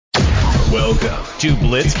Welcome to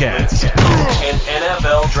Blitzcast, an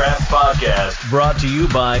NFL Draft podcast brought to you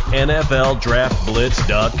by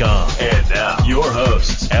NFLDraftBlitz.com. And now, your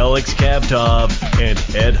hosts, Alex Kavtov and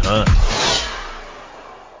Ed Hunt.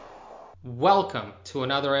 Welcome to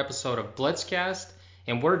another episode of Blitzcast,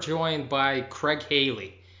 and we're joined by Craig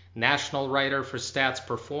Haley, national writer for Stats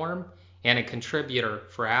Perform and a contributor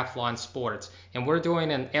for Athlon Sports. And we're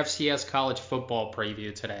doing an FCS college football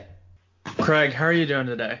preview today. Craig, how are you doing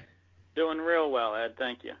today? Doing real well, Ed.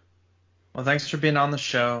 Thank you. Well, thanks for being on the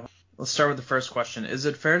show. Let's start with the first question. Is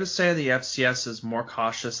it fair to say the FCS is more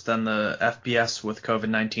cautious than the FBS with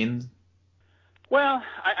COVID-19? Well,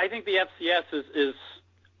 I think the FCS is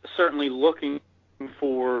certainly looking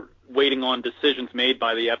for waiting on decisions made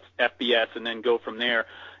by the FBS and then go from there.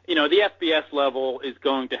 You know, the FBS level is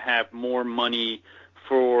going to have more money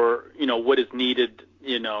for, what is needed,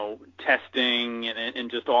 testing and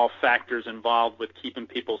just all factors involved with keeping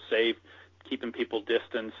people safe, keeping people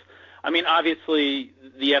distance. I mean, obviously,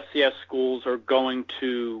 the FCS schools are going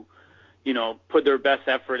to, put their best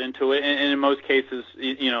effort into it, and in most cases,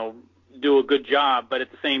 do a good job. But at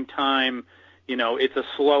the same time, it's a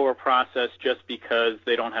slower process just because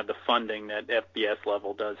they don't have the funding that FBS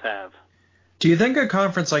level does have. Do you think a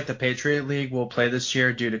conference like the Patriot League will play this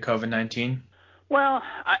year due to COVID-19? Well,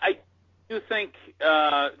 I do think,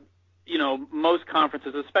 most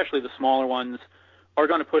conferences, especially the smaller ones, are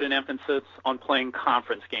going to put an emphasis on playing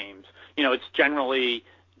conference games. It's generally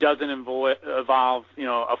doesn't involve,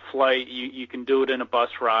 a flight. You can do it in a bus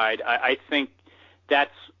ride. I think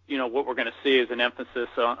that's, what we're going to see is an emphasis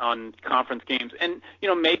on conference games. And,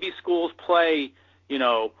 maybe schools play,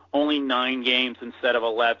 only 9 games instead of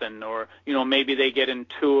 11, or, maybe they get in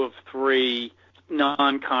 2 of 3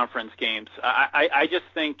 non-conference games. I just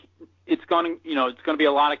think it's going to be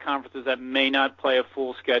a lot of conferences that may not play a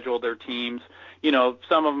full schedule of their teams.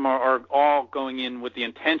 Some of them are all going in with the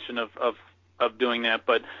intention of doing that,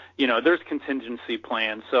 but, there's contingency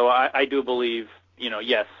plans. So I do believe,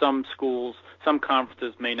 yes, some schools, some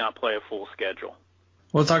conferences may not play a full schedule.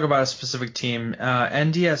 We'll talk about a specific team.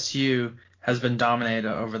 NDSU has been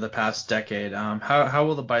dominated over the past decade. How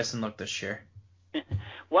will the Bison look this year?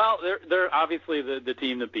 Well, they're obviously the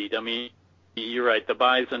team to beat. I mean, you're right. The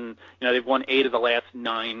Bison, they've won 8 of the last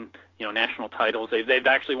 9, national titles. They've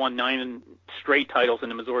actually won 9 straight titles in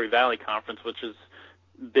the Missouri Valley Conference, which has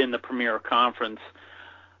been the premier conference.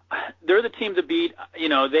 They're the team to beat.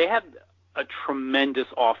 They had a tremendous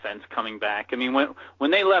offense coming back. I mean,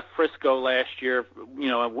 when they left Frisco last year,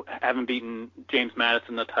 having beaten James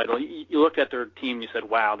Madison the title, you looked at their team and you said,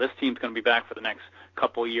 wow, this team's going to be back for the next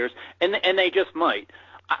couple of years, and they just might.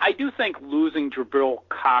 I do think losing Jabril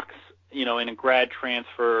Cox, in a grad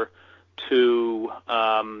transfer to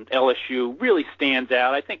LSU really stands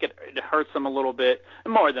out. I think it hurts them a little bit,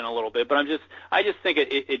 more than a little bit, but I just think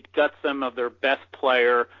it guts them of their best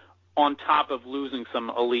player on top of losing some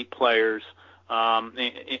elite players.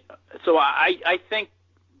 So I think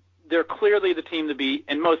they're clearly the team to beat,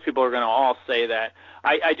 and most people are going to all say that.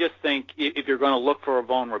 I just think if you're going to look for a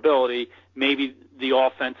vulnerability, maybe the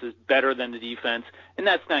offense is better than the defense, and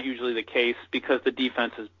that's not usually the case because the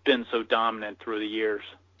defense has been so dominant through the years.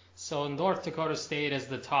 So North Dakota State is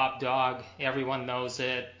the top dog. Everyone knows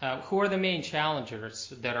it. Who are the main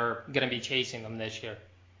challengers that are going to be chasing them this year?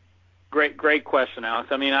 Great question, Alex.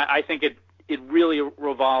 I mean, I think it really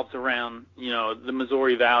revolves around, the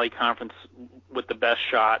Missouri Valley Conference with the best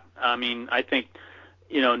shot. I mean, I think,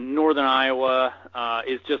 Northern Iowa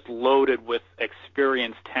is just loaded with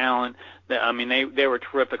experienced talent. I mean, they were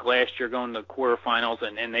terrific last year going to the quarterfinals,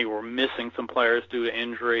 and they were missing some players due to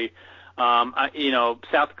injury.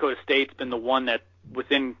 South Dakota State's been the one that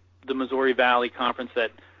within the Missouri Valley Conference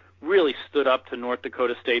that really stood up to North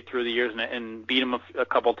Dakota State through the years and beat them a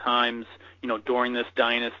couple times, during this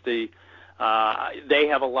dynasty. They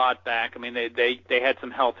have a lot back. I mean, they had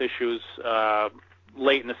some health issues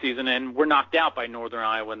late in the season and were knocked out by Northern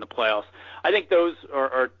Iowa in the playoffs. I think those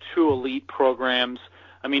are 2 elite programs.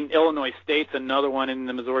 I mean, Illinois State's another one in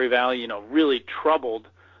the Missouri Valley, really troubled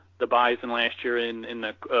the Bison last year in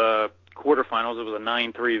the quarterfinals. It was a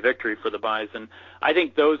 9-3 victory for the Bison. I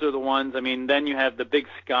think those are the ones. I mean, then you have the Big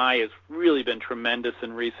Sky has really been tremendous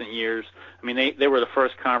in recent years. I mean, they were the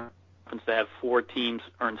first conference to have 4 teams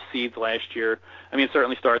earn seeds last year. I mean, it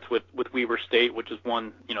certainly starts with Weber State, which has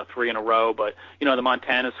won, 3 in a row. But, the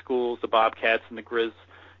Montana schools, the Bobcats and the Grizz,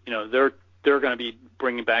 they're going to be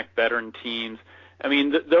bringing back veteran teams. I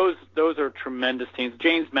mean, those are tremendous teams.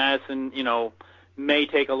 James Madison, may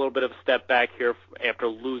take a little bit of a step back here after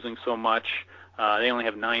losing so much. They only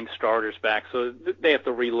have 9 starters back, so they have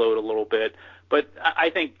to reload a little bit. But I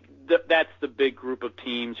think that's the big group of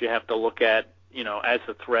teams you have to look at, as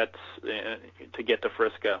the threats to get to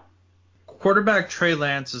Frisco. Quarterback Trey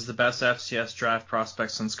Lance is the best FCS draft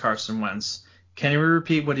prospect since Carson Wentz. Can you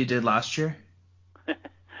repeat what he did last year?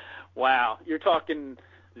 Wow, you're talking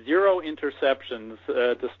 0 interceptions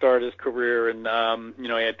to start his career, and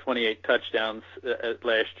he had 28 touchdowns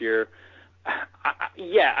last year.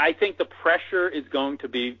 I think the pressure is going to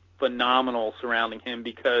be phenomenal surrounding him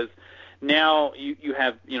because now you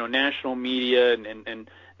have national media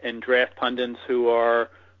and draft pundits who are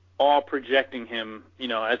all projecting him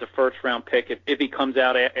as a first-round pick if he comes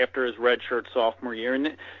out after his redshirt sophomore year.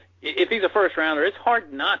 And if he's a first-rounder, it's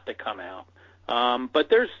hard not to come out. But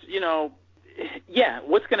there's,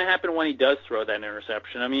 what's going to happen when he does throw that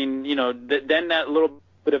interception? I mean, then that little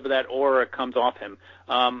bit of that aura comes off him.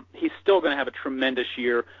 He's still going to have a tremendous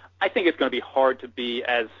year. I think it's going to be hard to be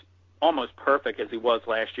as almost perfect as he was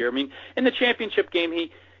last year. I mean, in the championship game,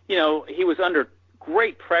 he was under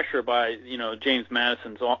great pressure by, James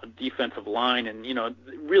Madison's defensive line and,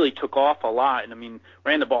 really took off a lot. And, I mean,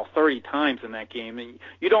 ran the ball 30 times in that game. And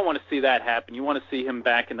you don't want to see that happen. You want to see him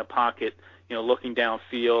back in the pocket, looking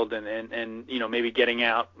downfield and maybe getting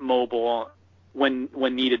out mobile when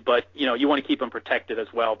needed. But, you want to keep him protected as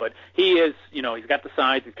well. But he is, he's got the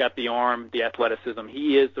size, he's got the arm, the athleticism.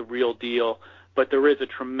 He is the real deal. But there is a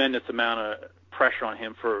tremendous amount of pressure on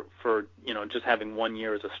him for just having 1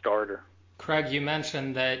 year as a starter. Craig, you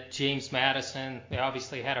mentioned that James Madison, they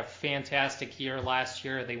obviously had a fantastic year last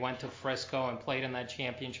year. They went to Frisco and played in that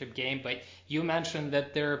championship game, but you mentioned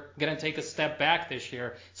that they're going to take a step back this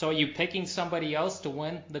year. So are you picking somebody else to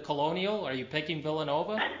win the Colonial? Are you picking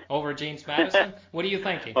Villanova over James Madison? What are you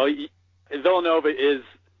thinking? Well, Villanova is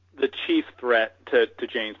the chief threat to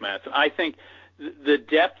James Madison. I think the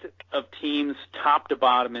depth of teams top to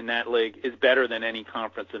bottom in that league is better than any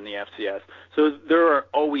conference in the FCS. So there are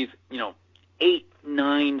always,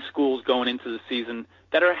 8-9 schools going into the season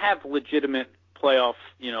that have legitimate playoff,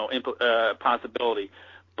 possibility.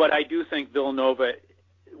 But I do think Villanova,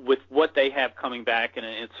 with what they have coming back, and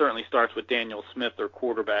it certainly starts with Daniel Smith, their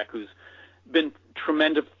quarterback, who's been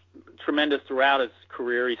tremendous throughout his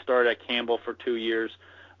career. He started at Campbell for 2 years.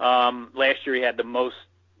 Last year he had the most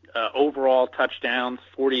overall touchdowns,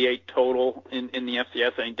 48 total in the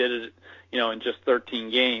FCS, and he did it, in just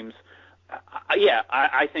 13 games.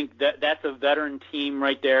 I think that's a veteran team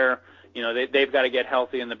right there. They've got to get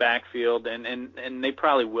healthy in the backfield, and they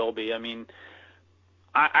probably will be. I mean,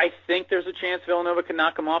 I think there's a chance Villanova can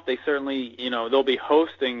knock them off. They certainly, they'll be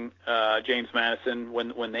hosting James Madison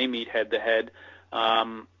when they meet head to head.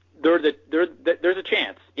 There's a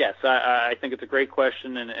chance. Yes, I think it's a great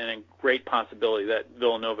question and a great possibility that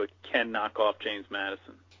Villanova can knock off James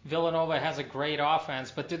Madison. Villanova has a great offense,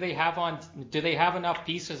 but do they have enough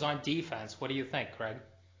pieces on defense? What do you think, Craig?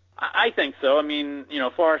 I think so. I mean,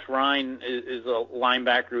 Forrest Rhyne is a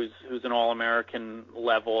linebacker who's an All-American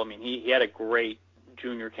level. I mean, he had a great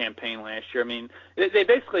junior campaign last year. I mean, they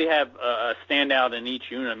basically have a standout in each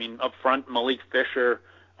unit. I mean, up front, Malik Fisher,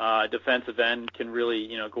 defensive end, can really,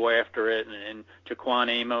 go after it, and Jaquan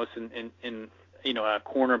Amos and a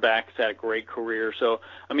cornerback's had a great career. So,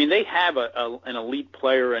 I mean, they have an elite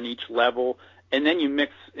player on each level, and then you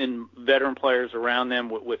mix in veteran players around them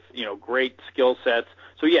with great skill sets.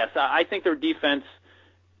 So, yes, I think their defense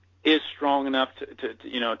is strong enough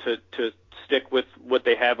to stick with what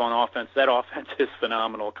they have on offense. That offense is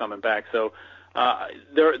phenomenal coming back. So,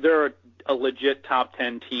 they're a legit top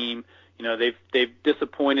 10 team. They've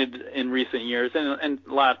disappointed in recent years, and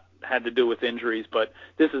a lot had to do with injuries, but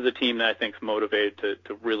this is a team that I think is motivated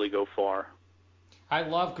to really go far. I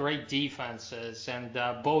love great defenses, and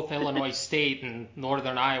both Illinois State and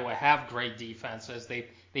Northern Iowa have great defenses.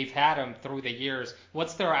 They've had them through the years.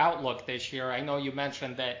 What's their outlook this year? I know you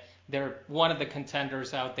mentioned that they're one of the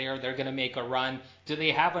contenders out there. They're going to make a run. Do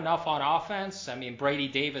they have enough on offense? I mean, Brady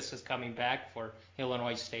Davis is coming back for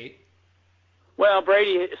Illinois State. Well,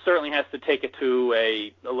 Brady certainly has to take it to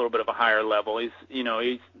a little bit of a higher level. He's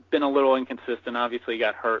been a little inconsistent. Obviously, he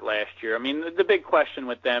got hurt last year. I mean, the big question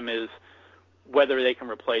with them is whether they can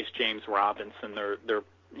replace James Robinson, their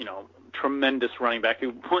tremendous running back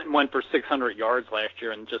who went for 600 yards last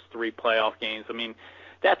year in just 3 playoff games. I mean,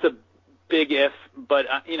 that's a big if, but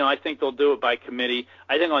I think they'll do it by committee.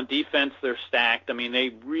 I think on defense they're stacked. I mean, they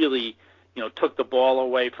really took the ball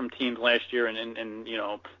away from teams last year, and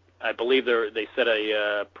I believe they set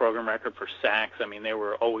a program record for sacks. I mean, they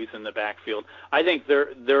were always in the backfield. I think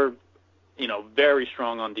they're very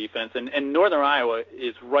strong on defense, and Northern Iowa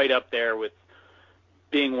is right up there with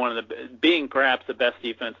being perhaps the best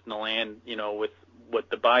defense in the land. With what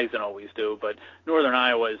the Bison always do, but Northern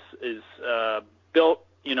Iowa is built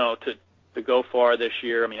to go far this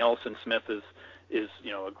year. I mean, Ellison Smith is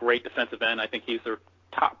a great defensive end. I think he's their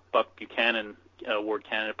top Buck Buchanan award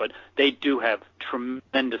candidate, but they do have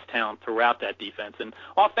tremendous talent throughout that defense. And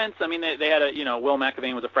offense, I mean, they had Will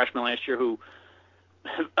McAvane was a freshman last year who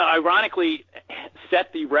ironically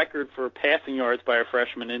set the record for passing yards by a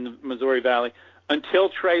freshman in the Missouri Valley until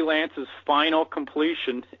Trey Lance's final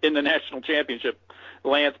completion in the national championship.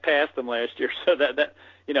 Lance passed him last year, so that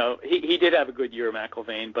he did have a good year,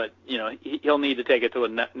 McElvain, but he'll need to take it to a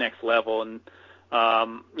next level. And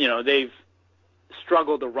they've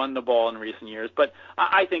struggled to run the ball in recent years, but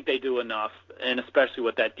I think they do enough, and especially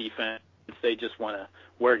with that defense, they just want to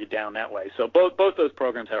wear you down that way. So both those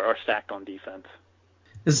programs are stacked on defense.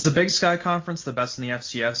 Is the Big Sky Conference the best in the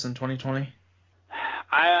FCS in 2020?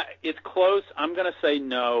 It's close. I'm going to say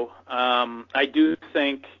no. I do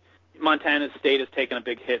think Montana State has taken a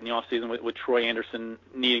big hit in the offseason with Troy Anderson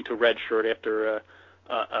needing to redshirt after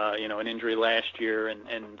an injury last year,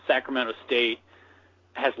 and Sacramento State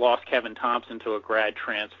has lost Kevin Thompson to a grad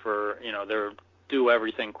transfer. They're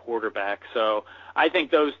do-everything quarterback. So I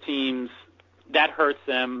think those teams, that hurts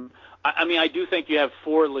them. I mean, I do think you have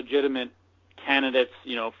four legitimate candidates,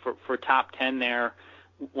 for top 10 there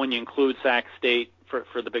when you include Sac State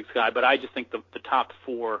for the Big Sky. But I just think the top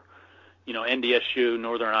four, NDSU,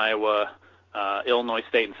 Northern Iowa, Illinois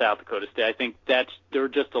State, and South Dakota State, I think they're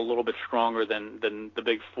just a little bit stronger than the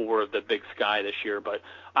big four of the Big Sky this year. But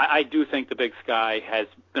I do think the Big Sky has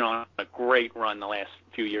been on a great run the last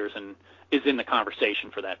few years and is in the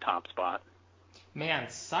conversation for that top spot. Man,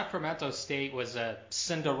 Sacramento State was a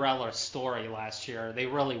Cinderella story last year. They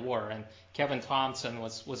really were, and Kevin Thompson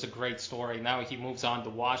was a great story. Now he moves on to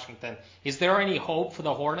Washington. Is there any hope for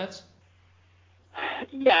the Hornets?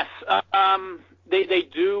 Yes, they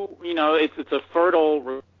do. It's a fertile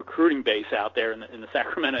recruiting base out there in the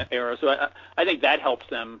Sacramento area, so I think that helps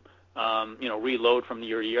them, reload from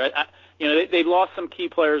year to year. They lost some key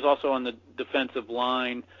players also on the defensive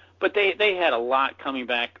line, but they had a lot coming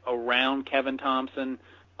back around Kevin Thompson.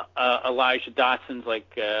 Elijah Dotson's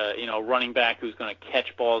running back who's going to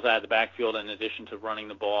catch balls out of the backfield in addition to running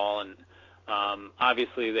the ball, and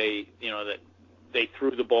obviously they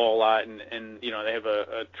threw the ball a lot, and they have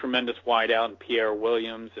a tremendous wideout in Pierre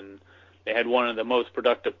Williams, and they had one of the most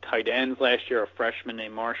productive tight ends last year, a freshman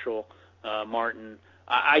named Marshall Martin.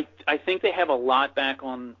 I think they have a lot back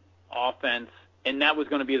on offense, and that was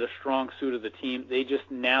going to be the strong suit of the team. They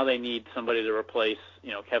need somebody to replace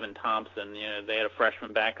Kevin Thompson. They had a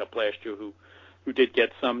freshman backup last year who did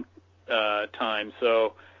get some time.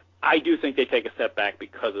 So I do think they take a step back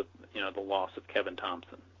because of the loss of Kevin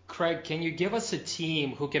Thompson. Craig, can you give us a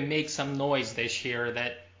team who can make some noise this year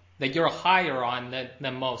that you're higher on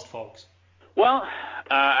than most folks? Well,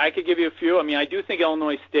 I could give you a few. I mean, I do think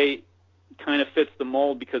Illinois State kind of fits the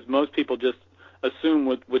mold because most people just assume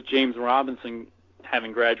with James Robinson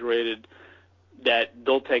having graduated that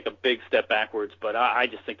they'll take a big step backwards, but I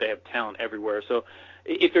just think they have talent everywhere. So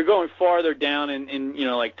if you're going farther down in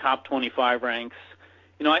top 25 ranks,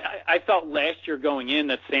 I felt last year going in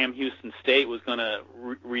that Sam Houston State was going to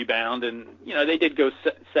rebound, and they did go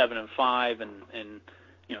 7-5 and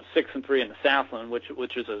 6-3 in the Southland,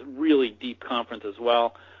 which is a really deep conference as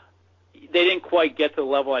well. They didn't quite get to the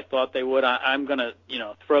level I thought they would. I'm going to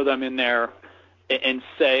throw them in there and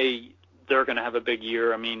say they're going to have a big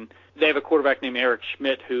year. I mean, they have a quarterback named Eric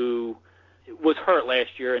Schmidt who was hurt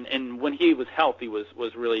last year, and when he was healthy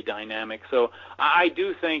was really dynamic. So I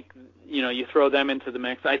do think you throw them into the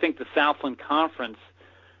mix. I think the Southland Conference,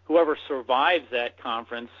 whoever survives that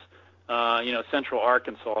conference, Central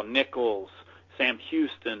Arkansas, Nichols, Sam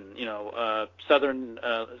Houston,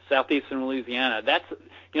 Southeastern Louisiana. That's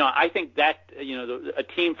I think that a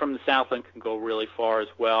team from the Southland can go really far as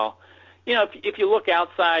well. If you look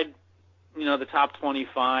outside, the top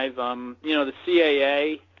 25, the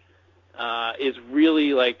CAA is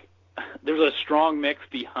really there's a strong mix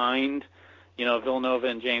behind, Villanova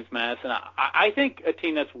and James Madison. I think a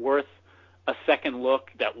team that's worth a second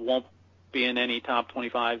look that won't be in any top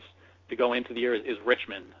 25s to go into the year is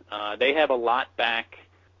Richmond. They have a lot back,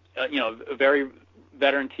 a very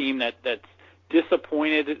veteran team that's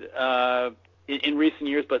disappointed in recent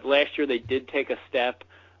years, but last year they did take a step.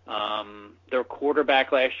 Their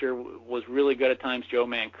quarterback last year was really good at times. Joe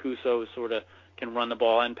Mancuso sort of can run the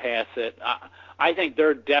ball and pass it. I think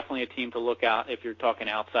they're definitely a team to look out if you're talking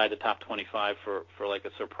outside the top 25 for a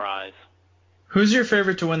surprise. Who's your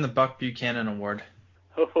favorite to win the Buck Buchanan Award?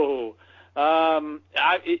 It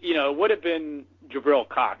would have been Jabril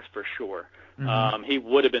Cox for sure. Mm-hmm. He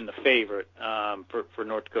would have been the favorite for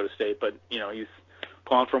North Dakota State, but he's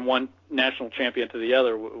gone from one national champion to the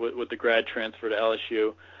other with the grad transfer to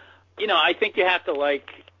LSU. I think you have to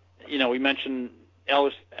we mentioned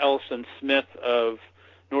Ellison Smith of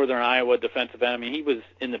Northern Iowa, defensive end. I mean, he was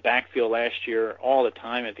in the backfield last year all the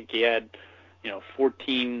time. I think he had,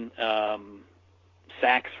 14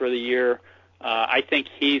 sacks for the year. I think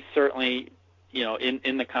he's certainly,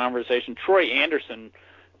 in the conversation. Troy Anderson,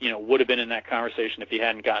 would have been in that conversation if he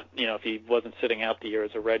hadn't if he wasn't sitting out the year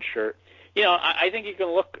as a red shirt. I think you can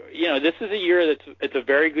look, this is a year it's a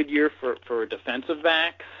very good year for defensive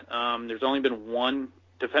backs. There's only been one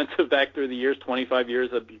defensive back through the years, 25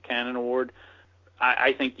 years of Buchanan Award.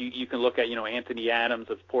 I think you can look at, Anthony Adams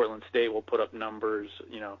of Portland State will put up numbers,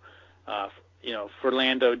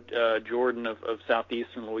 Fernando Jordan of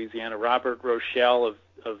Southeastern Louisiana, Robert Rochelle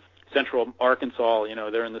of Central Arkansas,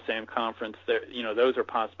 they're in the same conference. Those are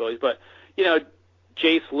possibilities. But,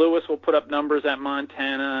 Jace Lewis will put up numbers at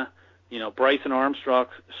Montana. Bryson Armstrong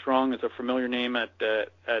is a familiar name at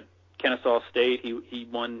Kennesaw State. He's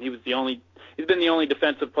been the only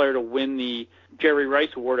defensive player to win the Jerry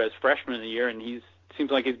Rice Award as freshman of the year, and seems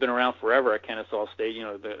like he's been around forever at Kennesaw State.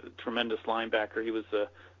 The tremendous linebacker. He was the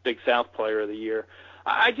Big South Player of the Year.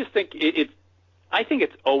 I just think I think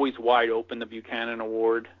it's always wide open, the Buchanan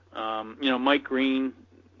Award. Mike Green,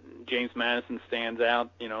 James Madison stands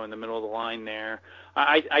out, in the middle of the line there.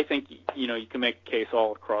 I think, you can make a case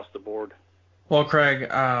all across the board. Well, Craig,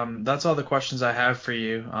 that's all the questions I have for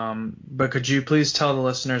you. But could you please tell the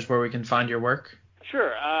listeners where we can find your work?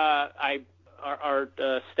 Sure. Our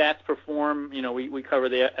Stats Perform, we cover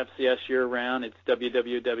the FCS year-round. It's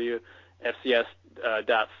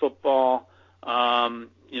www.fcs.football.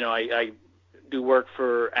 I do work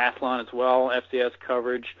for Athlon as well, FCS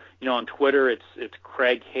coverage. On Twitter, it's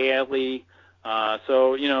Craig Haley.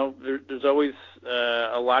 So there's always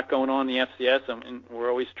a lot going on in the FCS, and we're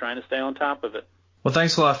always trying to stay on top of it. Well,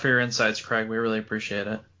 thanks a lot for your insights, Craig. We really appreciate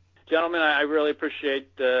it. Gentlemen, I really appreciate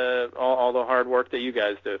all the hard work that you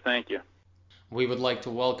guys do. Thank you. We would like to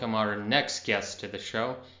welcome our next guest to the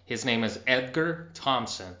show. His name is Edgar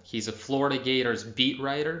Thompson. He's a Florida Gators beat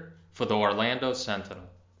writer for the Orlando Sentinel.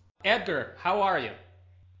 Edgar, how are you?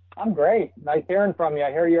 I'm great. Nice hearing from you.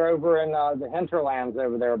 I hear you're over in the hinterlands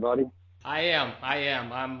over there, buddy. I am.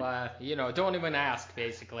 I'm, don't even ask,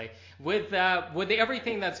 basically. With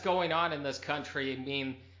everything that's going on in this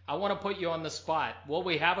country, I want to put you on the spot. Will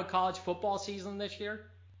we have a college football season this year?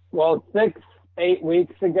 Well, 6-8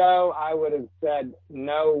 weeks ago, I would have said,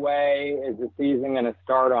 no way is the season going to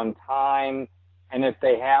start on time. And if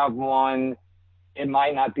they have one, it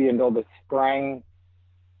might not be until the spring,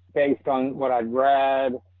 based on what I've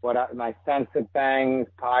read, my sense of things,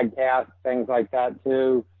 podcasts, things like that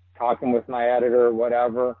too, talking with my editor,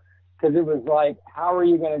 whatever. Because it was like, how are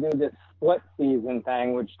you going to do this split season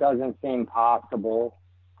thing, which doesn't seem possible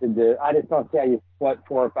to do. I just don't see how you split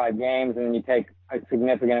 4 or 5 games and then you take a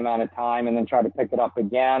significant amount of time and then try to pick it up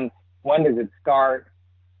again. When does it start,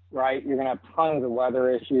 right? You're going to have tons of weather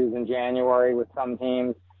issues in January with some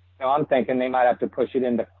teams. So I'm thinking they might have to push it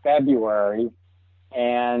into February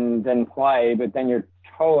and then play, but then you're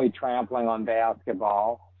totally trampling on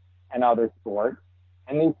basketball and other sports.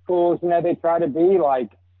 And these schools, they try to be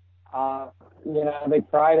like, they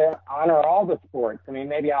try to honor all the sports. I mean,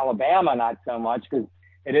 maybe Alabama, not so much, because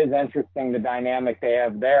it is interesting the dynamic they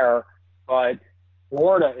have there. But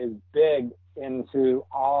Florida is big into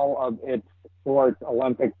all of its sports,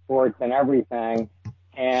 Olympic sports and everything.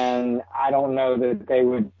 And I don't know that they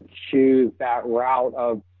would choose that route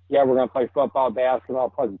of, we're going to play football, basketball,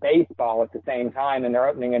 plus baseball at the same time. And they're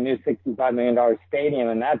opening a new $65 million stadium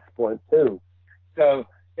in that sport too. So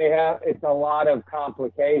it's a lot of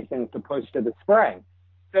complications to push to the spring.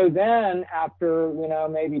 So then after,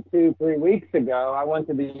 maybe 2-3 weeks ago, I went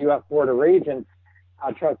to the U.S. Board of Regents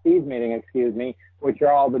trustees meeting, which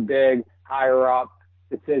are all the big higher up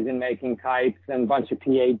decision-making types and a bunch of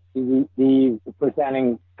PhDs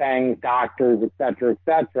presenting things, doctors, et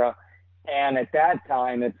cetera. And at that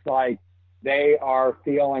time, it's like they are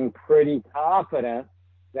feeling pretty confident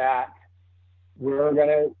that we're going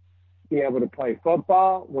to be able to play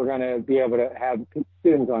football, we're going to be able to have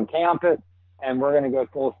students on campus, and we're going to go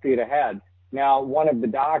full speed ahead. Now, one of the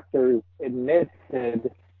doctors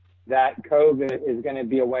admitted that COVID is going to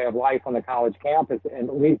be a way of life on the college campus, and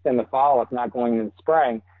at least in the fall, if not going in the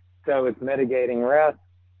spring. So it's mitigating risk.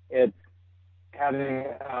 It's having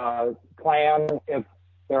a plan if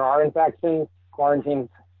there are infections, quarantines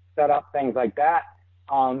set up, things like that,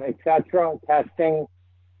 et cetera, testing,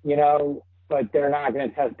 but they're not going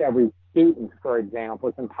to test every student, for example.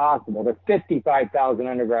 It's impossible. There's 55,000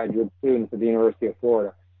 undergraduate students at the University of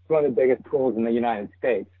Florida. It's one of the biggest schools in the United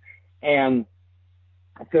States. And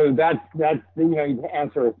So that's you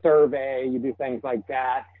answer a survey, you do things like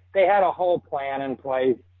that. They had a whole plan in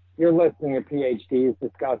place. You're listening to PhDs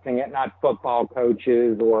discussing it, not football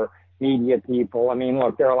coaches or media people. I mean,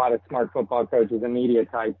 look, there are a lot of smart football coaches and media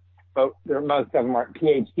types, but most of them are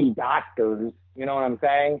PhD doctors. You know what I'm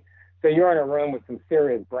saying? So you're in a room with some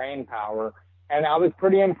serious brain power, and I was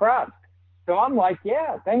pretty impressed. So I'm like,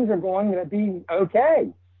 yeah, things are going to be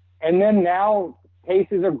okay. And then now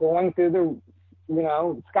cases are going through the,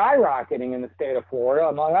 skyrocketing in the state of Florida,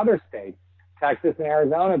 among other states, Texas and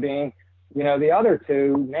Arizona being, the other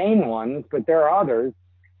two main ones, but there are others.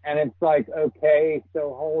 And it's like, okay,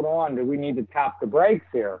 so hold on. Do we need to tap the brakes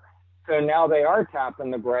here? So now they are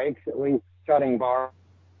tapping the brakes, at least shutting bars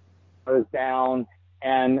down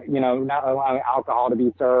and, not allowing alcohol to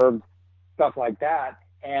be served, stuff like that,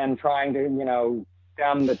 and trying to,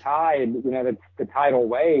 stem the tide, the tidal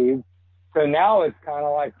wave. So now it's kind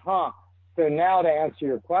of like, So now to answer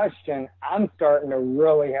your question, I'm starting to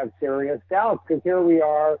really have serious doubts because here we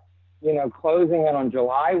are, closing in on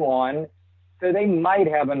July 1. So they might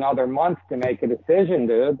have another month to make a decision,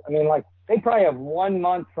 dude. I mean, they probably have 1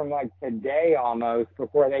 month from today almost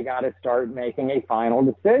before they got to start making a final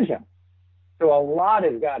decision. So a lot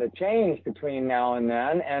has got to change between now and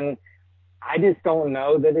then. And I just don't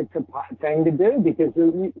know that it's a thing to do because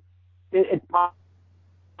it's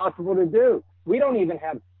possible to do. We don't even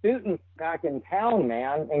have students back in town,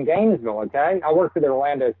 man, in Gainesville, okay? I work for the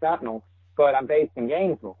Orlando Sentinel, but I'm based in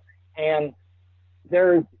Gainesville. And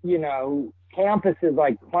there's, campuses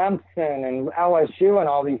like Clemson and LSU and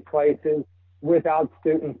all these places without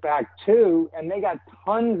students back too, and they got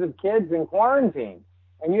tons of kids in quarantine.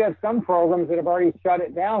 And you have some programs that have already shut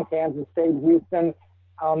it down. Kansas State, Houston,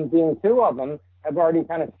 being two of them, have already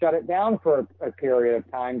kind of shut it down for a period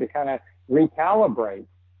of time to kind of recalibrate.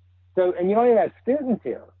 So, and you don't even have students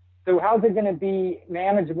here. So how's it going to be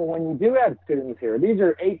manageable when you do have students here? These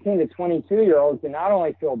are 18 to 22-year-olds who not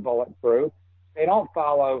only feel bulletproof, they don't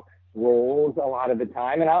follow rules a lot of the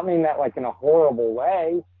time. And I don't mean that in a horrible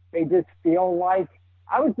way. They just feel like,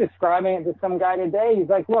 I was describing it to some guy today. He's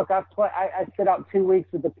like, look, I sit out 2 weeks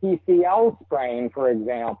with a PCL sprain, for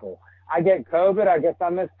example. I get COVID, I guess I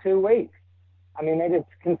miss 2 weeks. I mean, they just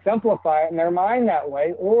can simplify it in their mind that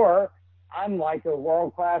way. Or I'm like a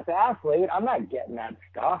world-class athlete. I'm not getting that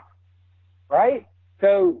stuff, right?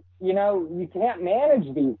 So, you can't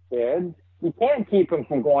manage these kids. You can't keep them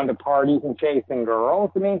from going to parties and chasing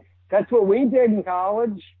girls. I mean, that's what we did in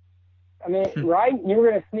college. I mean, right? You were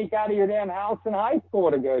going to sneak out of your damn house in high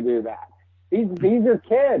school to go do that. These are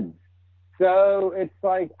kids. So it's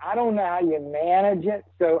like, I don't know how you manage it.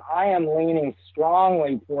 So I am leaning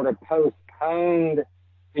strongly toward a postponed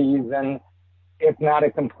season, if not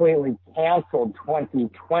a completely canceled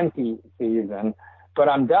 2020 season. But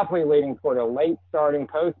I'm definitely leaning toward a late starting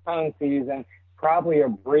postponed season, probably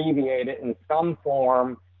abbreviate it in some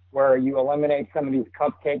form where you eliminate some of these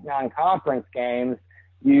cupcake non-conference games.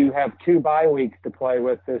 You have 2 bye weeks to play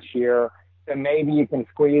with this year. So maybe you can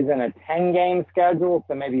squeeze in a 10-game schedule.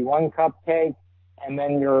 So maybe 1 cupcake, and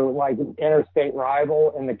then you're interstate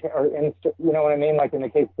rival you know what I mean? Like in the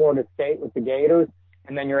case Florida State with the Gators,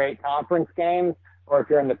 and then your 8 conference games. Or if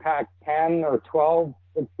you're in the Pac-10 or 12,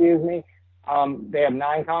 they have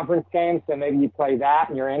 9 conference games. So maybe you play that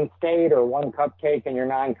and you're in-state, or 1 cupcake and you're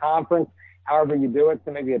non-conference. However you do it.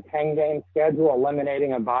 So maybe a 10-game schedule,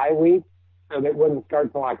 eliminating a bye week. So that wouldn't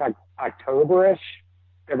start till October-ish.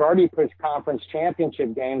 They've already pushed conference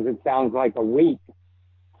championship games, it sounds like, a week.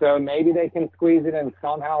 So maybe they can squeeze it in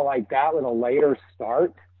somehow like that with a later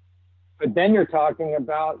start. But then you're talking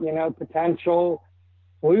about, potential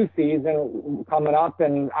flu season coming up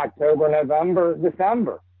in October, November,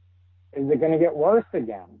 December. Is it going to get worse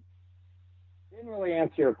again? Didn't really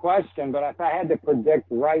answer your question, but if I had to predict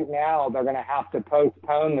right now, they're going to have to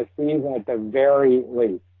postpone the season at the very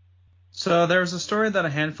least. So there's a story that a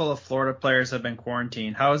handful of Florida players have been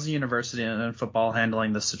quarantined. How is the university and football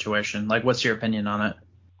handling this situation? What's your opinion on it?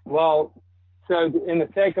 Well, so in the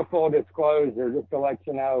sake of full disclosure, just to let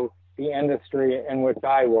you know the industry in which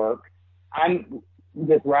I work, I'm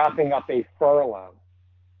just wrapping up a furlough.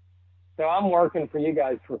 So I'm working for you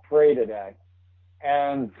guys for free today.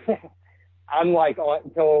 And I'm I'm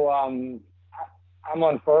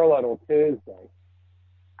on furlough till Tuesday.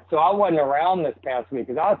 So I wasn't around this past week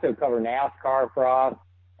because I also cover NASCAR for us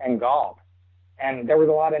and golf. And there was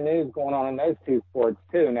a lot of news going on in those 2 sports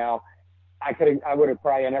too. Now, I would have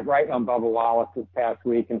probably ended up writing on Bubba Wallace this past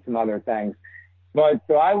week and some other things. But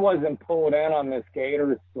so I wasn't pulled in on this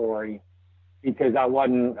Gators story because I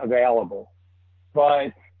wasn't available.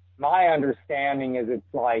 But my understanding is it's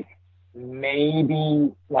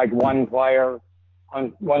maybe 1 player.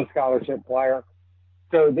 on one scholarship player.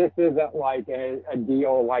 So this isn't like a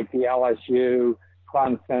deal like the LSU,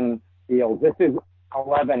 Clemson deal. This is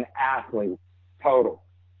 11 athletes total.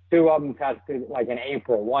 2 of them tested like in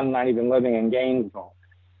April, one not even living in Gainesville.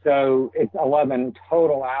 So it's 11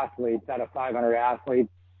 total athletes out of 500 athletes,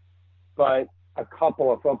 but a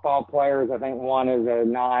couple of football players. I think one is a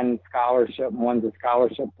non-scholarship and one's a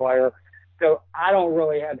scholarship player. So I don't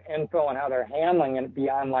really have info on how they're handling it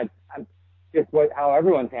beyond like just how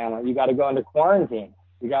everyone's handling it. You got to go into quarantine.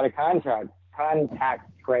 You got to contact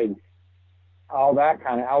trace, all that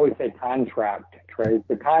kind of, I always say contract trace,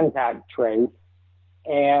 the contact trace.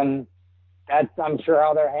 And that's, I'm sure,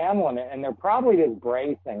 how they're handling it. And they're probably just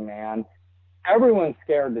bracing, man. Everyone's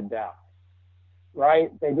scared to death, right?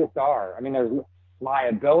 They just are. I mean, there's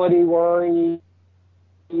liability worry,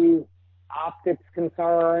 optics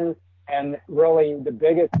concerns, and really the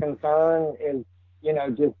biggest concern is,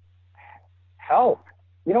 just health.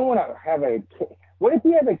 You don't want to have a kid. What if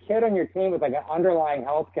you have a kid on your team with like an underlying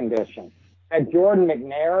health condition? That Jordan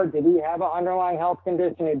McNair, did he have an underlying health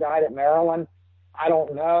condition? He died at Maryland. I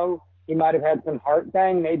don't know. He might have had some heart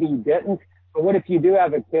thing. Maybe he didn't. But what if you do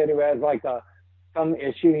have a kid who has like some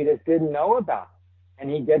issue he just didn't know about,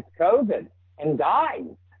 and he gets COVID and dies?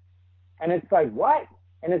 And it's like, what?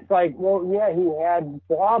 And it's like, well, yeah, he had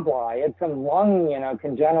blah, blah. He had some lung,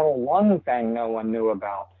 congenital lung thing no one knew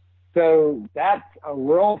about. So that's a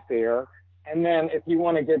real fear. And then if you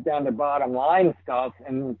want to get down to bottom line stuff,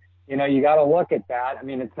 and, you got to look at that. I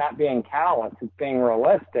mean, it's not being callous. It's being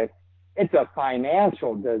realistic. It's a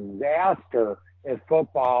financial disaster if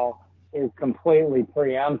football is completely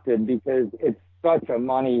preempted, because it's such a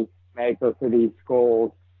money maker for these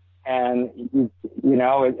schools, and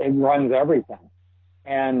it runs everything.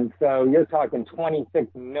 And so you're talking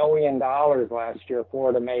 $26 million last year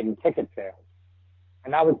Florida made in ticket sales,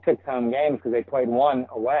 and that was 6 home games because they played 1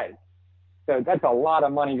 away. So that's a lot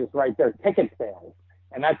of money just right there, ticket sales.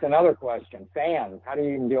 And that's another question. Fans, how do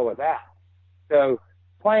you even deal with that? So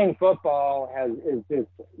playing football is just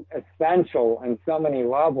essential in so many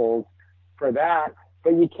levels for that,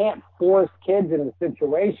 but you can't force kids into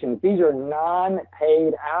situations. These are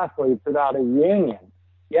non-paid athletes without a union.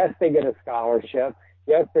 Yes, they get a scholarship.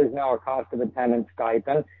 Yes, there's now a cost of attendance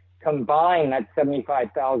stipend. Combined, that's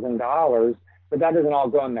 $75,000, but that doesn't all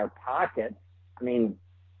go in their pocket. I mean,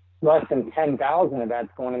 less than 10,000 of that's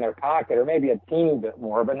going in their pocket, or maybe a teeny bit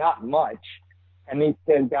more, but not much. And these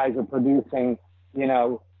guys are producing,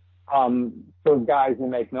 for guys who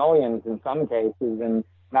make millions in some cases and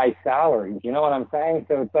nice salaries. You know what I'm saying?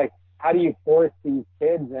 So it's like, how do you force these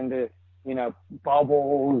kids into,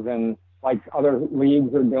 bubbles and like other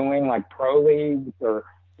leagues are doing, like pro leagues, or,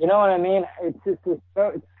 you know what I mean? It's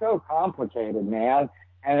so complicated, man.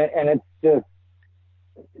 And it's just,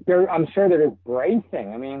 I'm sure they're just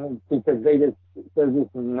bracing. I mean, because they're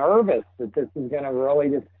just nervous that this is going to really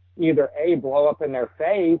just either A, blow up in their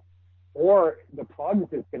face, or the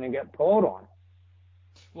plug's just going to get pulled on.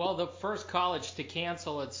 Well, the first college to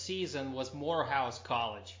cancel its season was Morehouse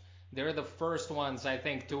College. They're the first ones, I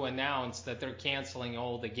think, to announce that they're canceling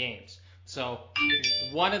all the games. So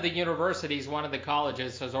one of the universities, one of the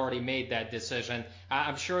colleges has already made that decision.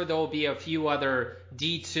 I'm sure there will be a few other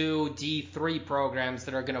D2, D3 programs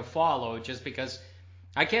that are going to follow, just because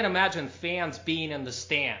I can't imagine fans being in the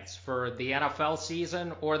stands for the NFL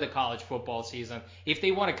season or the college football season if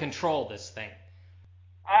they want to control this thing.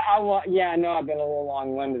 I know I've been a little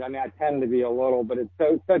long-winded. I mean, I tend to be a little, but it's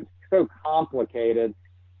so complicated.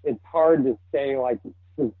 It's hard to stay like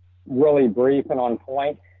really brief and on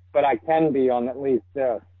point. But I can be on at least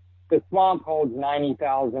this. The Swamp holds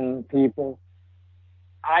 90,000 people.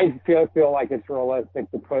 I feel like it's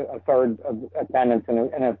realistic to put a third of attendance in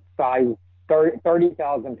a size.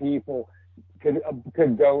 30,000 people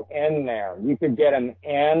could go in there. You could get them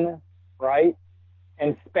in, right,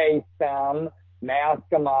 and space them, mask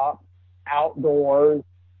them up, outdoors.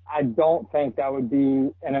 I don't think that would be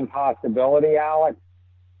an impossibility, Alex.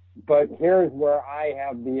 But here's where I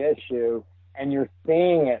have the issue. And you're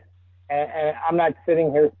seeing it. And I'm not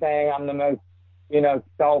sitting here saying I'm the most,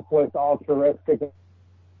 selfless, altruistic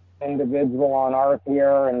individual on earth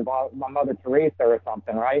here and my Mother Teresa or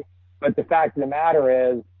something, right? But the fact of the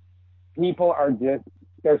matter is, people are just,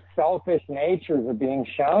 their selfish natures are being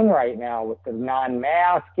shown right now with the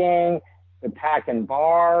non-masking, the packing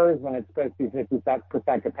bars when it's supposed to be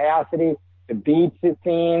 50% capacity, the beach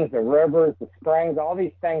scenes, the rivers, the springs, all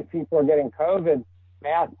these things. People are getting COVID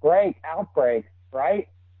mass outbreaks, right?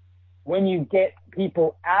 When you get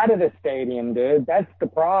people out of the stadium, dude, that's the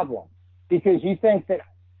problem. Because you think that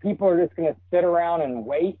people are just going to sit around and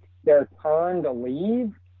wait their turn to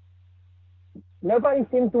leave? nobody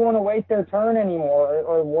seems to want to wait their turn anymore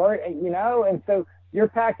or worry, and so you're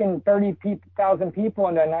packing 30,000 people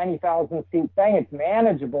into a 90,000 seat thing. It's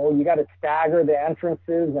manageable. You got to stagger the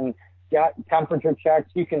entrances and get temperature checks.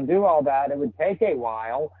 You can do all that. It would take a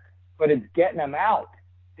while, but it's getting them out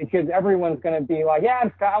because everyone's going to be like, yeah,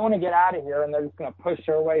 I want to get out of here. And they're just going to push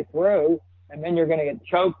their way through. And then you're going to get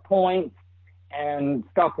choke points and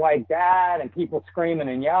stuff like that and people screaming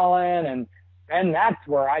and yelling. And that's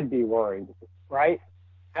where I'd be worried, right?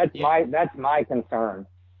 That's my concern.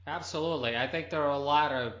 Absolutely. I think there are a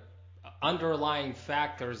lot of underlying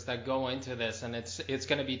factors that go into this, and it's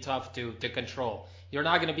going to be tough to control. You're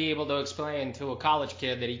not going to be able to explain to a college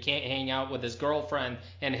kid that he can't hang out with his girlfriend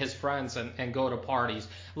and his friends and go to parties.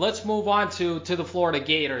 Let's move on to the Florida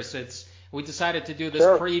Gators. We decided to do this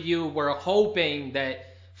preview. We're hoping that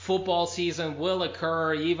football season will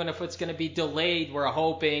occur, even if it's going to be delayed. We're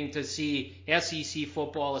hoping to see SEC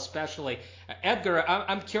football especially. Edgar,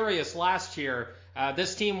 I'm curious, last year,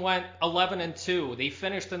 this team went 11-2. They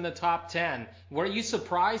finished in the top 10. Were you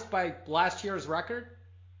surprised by last year's record?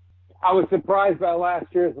 I was surprised by last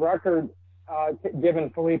year's record, given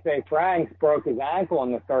Felipe Franks broke his ankle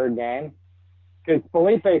in the third game. Because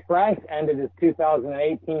Felipe Franks ended his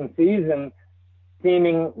 2018 season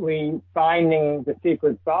seemingly finding the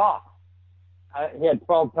secret sauce. He had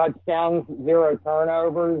 12 touchdowns, 0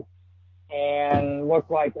 turnovers, and looked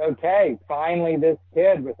like, okay, finally this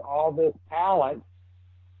kid with all this talent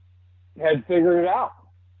had figured it out.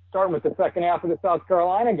 Starting with the second half of the South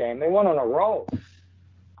Carolina game. They went on a roll.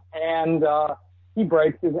 And he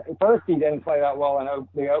breaks his – first he didn't play that well in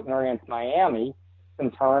the opener against Miami.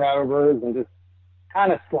 Some turnovers and just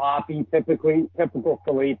kind of sloppy, typical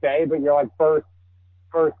Felipe. But you're like, first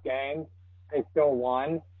game, they still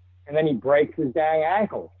won. And then he breaks his dang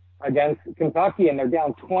ankle against Kentucky, and they're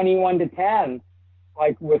down 21-10,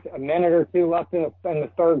 like with a minute or two left in the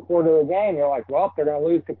third quarter of the game. You're like, well, they're going to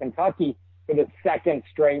lose to Kentucky for the second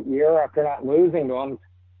straight year after not losing to them,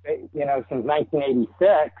 since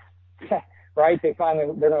 1986, right? They're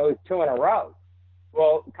going to lose 2 in a row.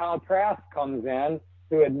 Well, Kyle Trask comes in,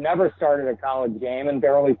 who had never started a college game and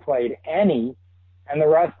barely played any, and the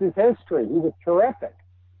rest is history. He was terrific.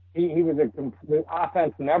 The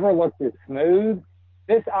offense never looked as smooth.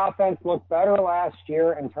 This offense looked better last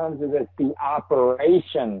year in terms of the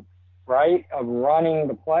operation, right, of running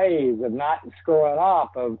the plays, of not screwing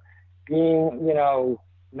up, of being,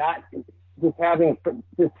 not just having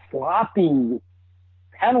just sloppy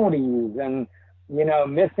penalties and,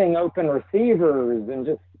 missing open receivers and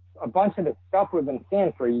just a bunch of the stuff we've been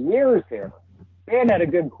seeing for years here. They hadn't had a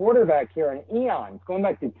good quarterback here in eons, going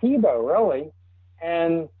back to Tebow, really.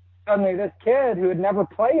 And suddenly this kid who had never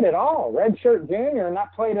played at all, redshirt junior,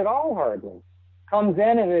 not played at all hardly, comes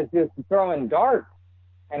in and is just throwing darts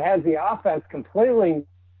and has the offense completely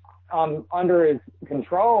under his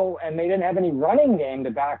control, and they didn't have any running game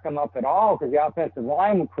to back them up at all because the offensive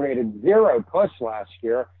line created 0 push last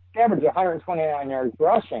year. They averaged 129 yards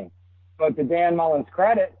rushing. But to Dan Mullen's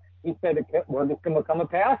credit, he said, we're just going to become a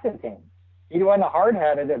passing team. He wasn't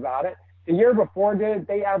hard-headed about it. The year before,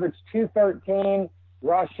 they averaged 213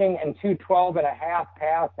 rushing and 212 and a half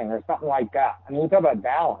passing or something like that. I mean, you talk about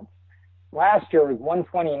balance. Last year was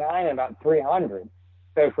 129 and about 300.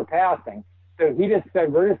 So for passing. So he just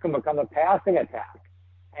said, we're just going to become a passing attack.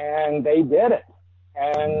 And they did it.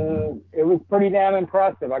 And it was pretty damn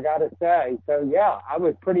impressive, I got to say. So, yeah, I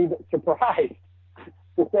was pretty surprised,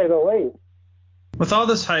 to say the least. With all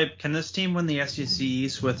this hype, can this team win the SEC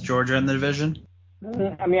East with Georgia in the division?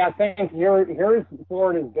 I mean, I think here's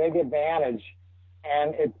Florida's big advantage,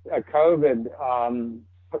 and it's a COVID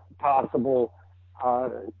possible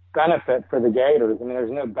benefit for the Gators. I mean,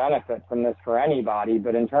 there's no benefit from this for anybody,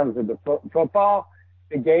 but in terms of the football,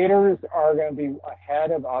 the Gators are going to be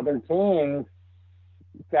ahead of other teams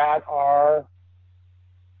that are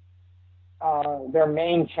their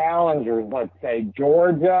main challengers. Let's say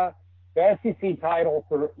Georgia. The SEC title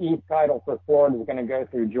for East title for Florida is going to go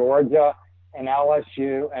through Georgia and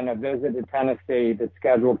LSU and a visit to Tennessee that's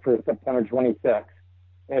scheduled for September 26th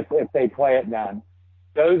if they play it then.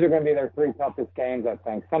 Those are going to be their 3 toughest games, I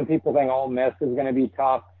think. Some people think Ole Miss is going to be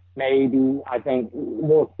tough. Maybe. I think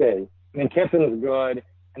we'll see. I mean, Kiffin's good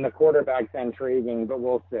and the quarterback's intriguing, but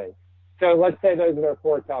we'll see. So let's say those are their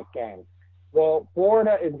 4 tough games. Well,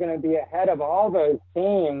 Florida is going to be ahead of all those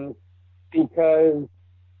teams because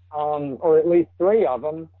or at least 3 of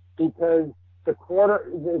them, because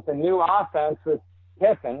it's a new offense with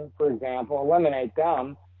Kiffin, for example, eliminate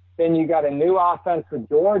them. Then you got a new offense with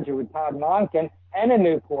Georgia with Todd Monken and a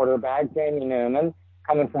new quarterback, Jamie Newman,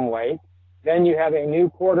 coming from Wake. Then you have a new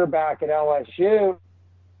quarterback at LSU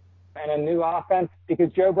and a new offense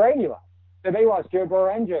because Joe Brady left. So they lost Joe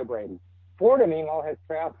Burrow and Joe Brady. Florida, meanwhile, has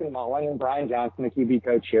Trask and Mullen and Brian Johnson, the QB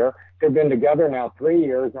coach here. They've been together now 3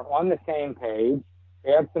 years. They're on the same page.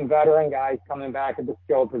 They have some veteran guys coming back at the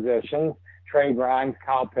skill positions. Trey Grimes,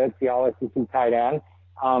 Kyle Pitts, the All-SEC tight end.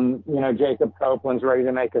 Jacob Copeland's ready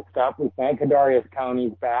to make a step. We think Kadarius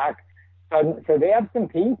Toney's back. So they have some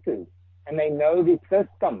pieces, and they know the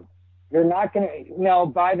system. You're not going to,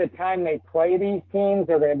 by the time they play these teams,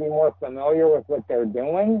 they're going to be more familiar with what they're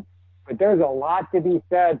doing. But there's a lot to be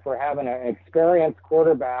said for having an experienced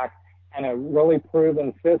quarterback and a really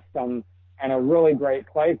proven system and a really great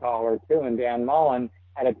play caller, too, in Dan Mullen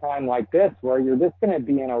at a time like this where you're just going to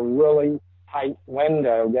be in a really tight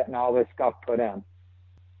window getting all this stuff put in.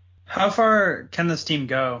 How far can this team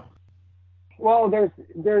go? Well,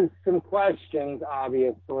 there's some questions,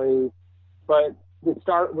 obviously, but to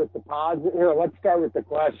start with the positive, here, let's start with the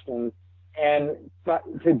questions. And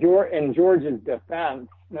in Georgia's defense,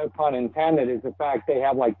 no pun intended, is the fact they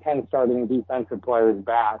have like 10 starting defensive players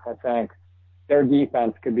back. I think their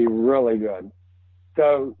defense could be really good.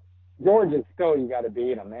 So Georgia's still, you got to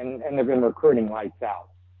beat them, and they've been recruiting lights out.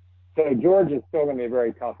 So Georgia's still going to be a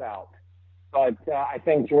very tough out. But I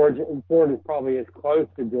think Florida's probably as close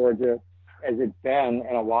to Georgia as it's been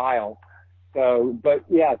in a while. So, but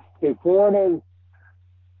yes, Florida's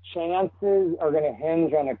chances are going to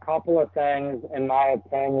hinge on a couple of things, in my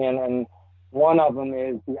opinion, and one of them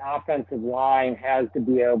is the offensive line has to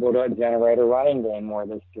be able to generate a running game more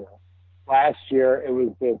this year. Last year, it was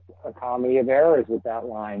just a comedy of errors with that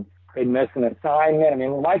line. They'd miss an assignment. I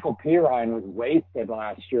mean, Michael Pirine was wasted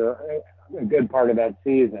last year, a good part of that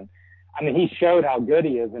season. I mean, he showed how good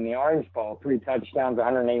he is in the Orange Bowl. 3 touchdowns,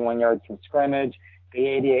 181 yards from scrimmage. The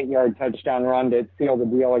 88-yard touchdown run to seal the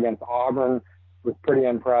deal against Auburn was pretty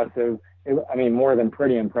impressive. More than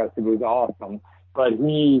pretty impressive. It was awesome. But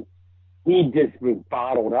he just was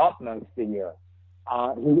bottled up most of the year.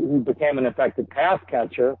 He became an effective pass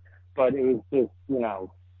catcher, but it was just,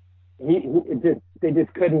 they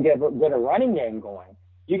just couldn't get a running game going.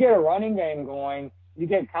 You get a running game going, you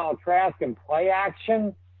get Kyle Trask in play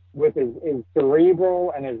action with his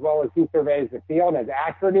cerebral and as well as he surveys the field, as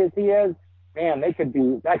accurate as he is, man, that could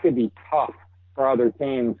be tough for other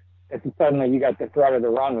teams if suddenly you got the threat of the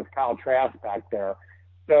run with Kyle Trask back there.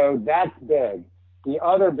 So that's big. The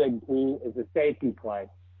other big key is the safety play.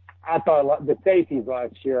 I thought the safeties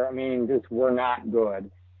last year, just were not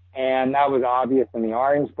good. And that was obvious in the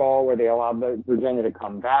Orange Bowl where they allowed Virginia to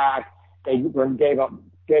come back. They gave up.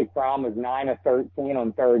 Jake Fromm was 9 of 13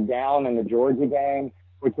 on third down in the Georgia game,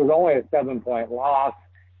 which was only a 7-point loss.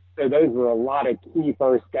 So those were a lot of key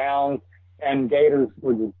first downs. And Gators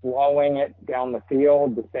were just blowing it down the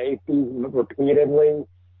field, the safeties repeatedly,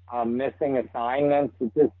 missing assignments.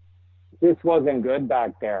 It just wasn't good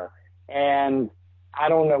back there. And I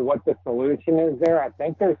don't know what the solution is there. I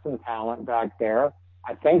think there's some talent back there.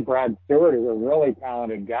 I think Brad Stewart is a really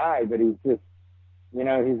talented guy, but he's just,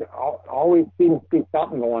 he's always seems to be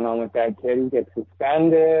something going on with that kid. He gets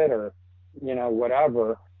suspended or,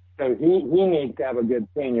 whatever. So he needs to have a good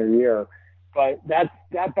senior year. But that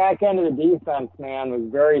back end of the defense, man, was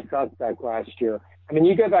very suspect last year.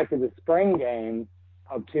 You go back to the spring game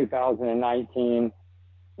of 2019,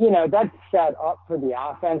 that's set up for the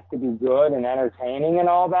offense to be good and entertaining and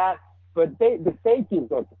all that. But the safeties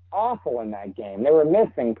looked awful in that game. They were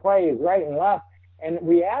missing plays right and left. And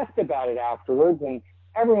we asked about it afterwards, and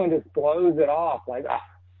everyone just blows it off like,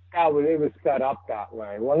 it was set up that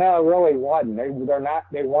way. Well, no, it really wasn't.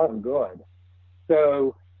 They weren't good.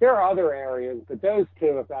 So there are other areas, but those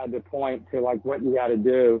two, if I had to point to like what you got to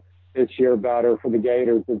do this year better for the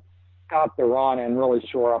Gators, is stop the run and really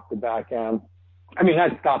shore up the back end.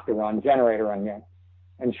 Not stop the run, generate a run game,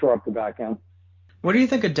 and shore up the back end. What do you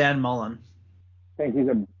think of Dan Mullen? I think he's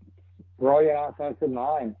a brilliant offensive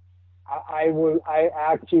mind. I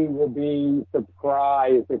actually will be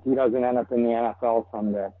surprised if he doesn't end up in the NFL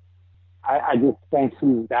someday. I just think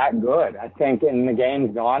he's that good. I think in the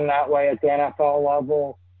game's gone that way at the NFL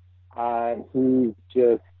level. He's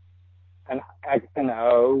just an X and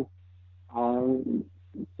O.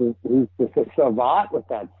 He's just a savant with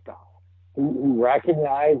that stuff. He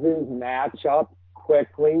recognizes matchups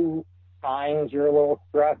quickly, finds your little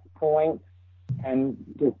stress points, and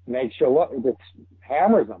just makes you look. Just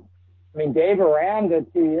hammers them. Dave Aranda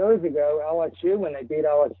 2 years ago, LSU, when they beat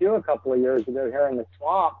LSU a couple of years ago here in the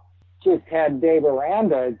swamp, just had Dave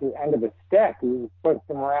Aranda at the end of a stick. He pushed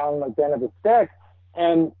him around at the end of a stick.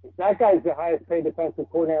 And that guy's the highest paid defensive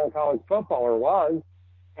coordinator in college football, or was.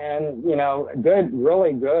 And,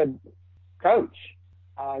 really good coach.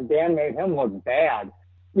 Dan made him look bad.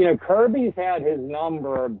 Kirby's had his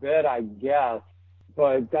number a bit, I guess,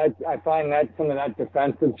 but I find that some of that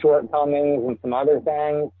defensive shortcomings and some other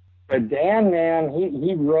things. But Dan, man,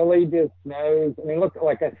 he really just knows. I mean, look,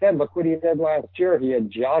 like I said, look what he did last year. He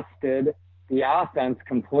adjusted the offense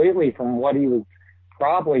completely from what he was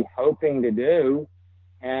probably hoping to do,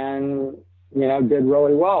 and, did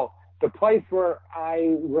really well. The place where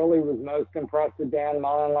I really was most impressed with Dan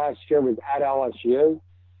Mullen last year was at LSU.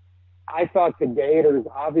 I thought the Gators,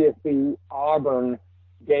 obviously Auburn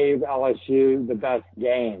gave LSU the best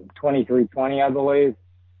game, 23-20, I believe.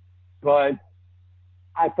 But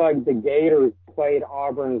I thought the Gators played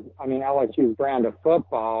LSU's brand of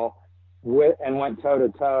football and went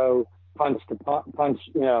toe-to-toe, punch to punch,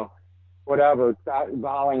 whatever,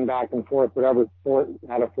 volleying back and forth, whatever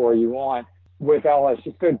metaphor you want, with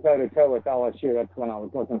LSU, stood toe-to-toe with LSU. That's what I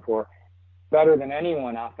was looking for. Better than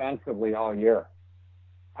anyone offensively all year.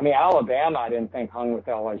 I mean, Alabama, I didn't think hung with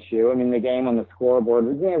LSU. I mean, the game on the scoreboard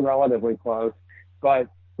was relatively close, but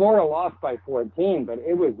Florida lost by 14, but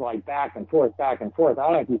it was like back and forth. I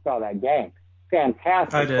don't know if you saw that game.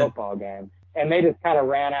 Fantastic football game. And they just kind of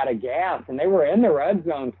ran out of gas, and they were in the red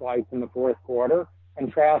zone twice in the fourth quarter,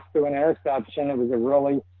 and Trask threw an interception. It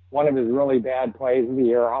was one of his really bad plays of the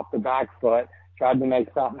year, off the back foot, tried to make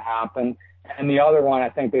something happen. And the other one, I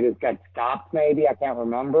think they just got stopped maybe. I can't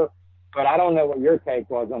remember. But I don't know what your take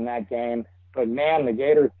was on that game. But, man, the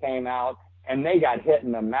Gators came out, and they got hit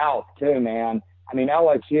in the mouth too, man. I mean,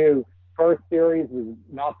 LSU, first series was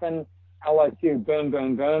nothing. LSU, boom,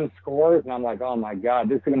 boom, boom, scores. And I'm like, oh, my God,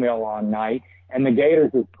 this is going to be a long night. And the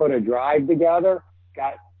Gators just put a drive together,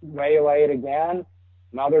 got waylaid again,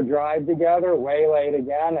 another drive together, waylaid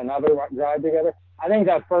again, another drive together. I think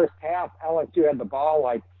that first half, LSU had the ball,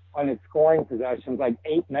 like, on its scoring possessions, like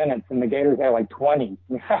 8 minutes, and the Gators had, like, 20.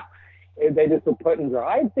 They just were putting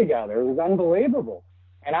drives together. It was unbelievable.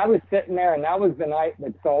 And I was sitting there, and that was the night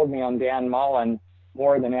that sold me on Dan Mullen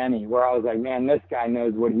more than any, where I was like, man, this guy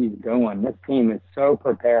knows what he's doing. This team is so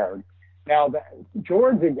prepared. Now, the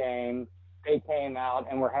Georgia game, they came out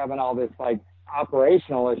and were having all this, like,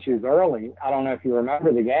 operational issues early. I don't know if you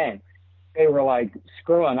remember the game. They were, like,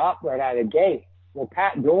 screwing up right out of the gate. Well,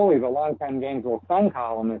 Pat Dooley, the longtime Gainesville Sun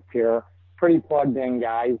columnist here, pretty plugged-in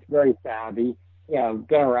guy, very savvy, been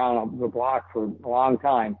around the block for a long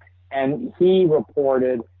time. And he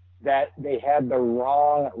reported that they had the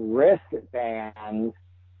wrong wristbands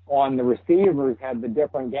on the receivers, had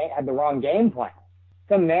the wrong game plan.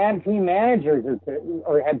 Some team managers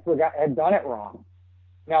had done it wrong.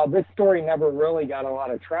 Now, this story never really got a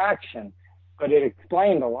lot of traction, but it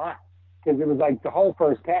explained a lot, because it was like the whole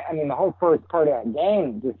first part of that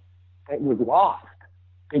game it was lost,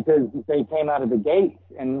 because they came out of the gates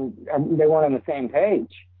and they weren't on the same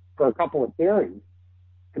page for a couple of series,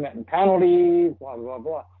 committing penalties, blah, blah,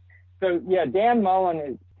 blah. So, yeah, Dan Mullen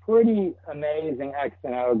is pretty amazing X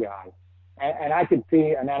and O guy. And I could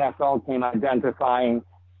see an NFL team identifying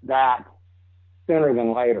that sooner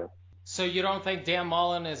than later. So you don't think Dan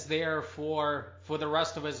Mullen is there for the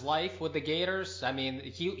rest of his life with the Gators? I mean,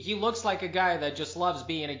 he looks like a guy that just loves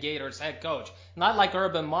being a Gators head coach. Not like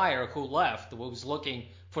Urban Meyer, who left, who was looking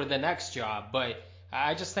for the next job. But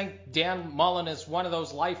I just think Dan Mullen is one of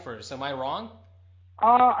those lifers. Am I wrong?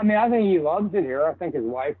 I think he loves it here. I think his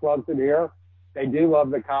wife loves it here. They do love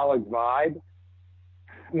the college vibe.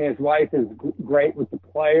 I mean, his wife is great with the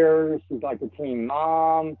players. She's like a team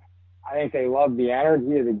mom. I think they love the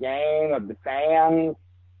energy of the game, of the fans.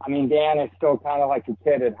 I mean, Dan is still kind of like a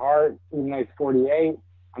kid at heart, even though he's 48.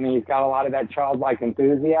 I mean, he's got a lot of that childlike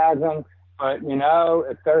enthusiasm. But,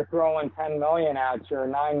 if they're throwing $10 million at you or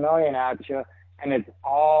 $9 million at you, and it's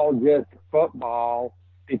all just football,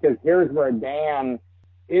 because here's where Dan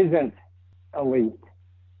isn't elite,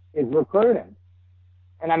 is recruiting.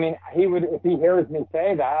 And I mean, if he hears me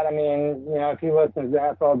say that, I mean, if he listens to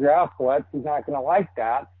NFL Draft Blitz, he's not going to like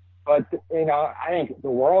that. But, I think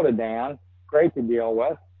the world of Dan, great to deal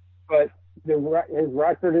with. But his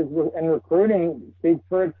record in recruiting speaks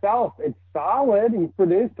for itself. It's solid. He's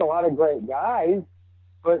produced a lot of great guys.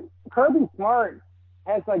 But Kirby Smart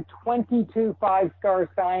has like 22 five-star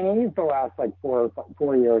signees the last like 4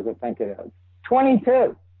 years, I think it is.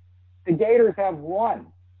 22. The Gators have 1.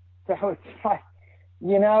 So it's like,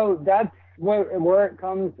 that's where it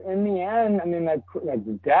comes in the end. I mean, that's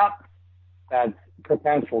depth. That's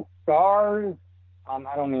potential stars.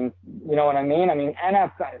 I don't mean, you know what I mean? I mean,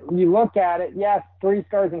 NFL, you look at it, yes, 3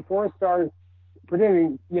 stars and 4 stars,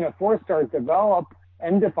 particularly, 4 stars develop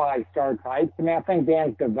into 5-star types. I mean, I think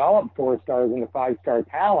Dan's developed 4 stars into 5-star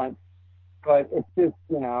talent, but it's just,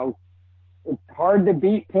 it's hard to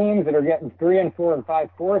beat teams that are getting 3 and 4 and 5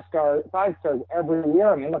 4-stars, 5-stars every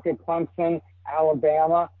year. I mean, look at Clemson,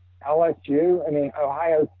 Alabama, LSU. I mean,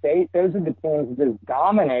 Ohio State. Those are the teams that just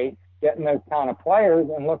dominate getting those kind of players.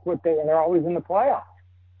 And look and they're always in the playoffs.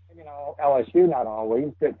 You know, LSU not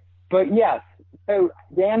always, but yes. So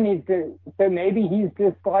Dan needs to. So maybe he's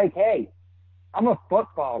just like, hey, I'm a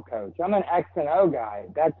football coach. I'm an X and O guy.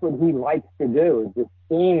 That's what he likes to do, is the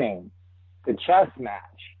scheming, the chess match.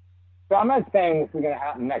 So I'm not saying this is going to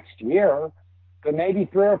happen next year, but maybe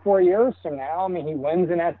 3 or 4 years from now, I mean, he wins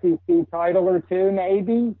an SEC title or two,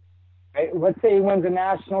 maybe. Let's say he wins a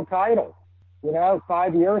national title. You know,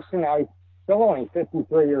 5 years from now, he's still only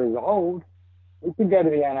 53 years old. He could go to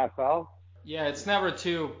the NFL. Yeah, it's never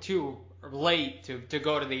too late to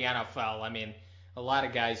go to the NFL. I mean, a lot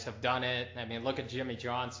of guys have done it. I mean, look at Jimmy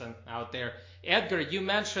Johnson out there. Edgar, you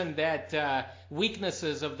mentioned that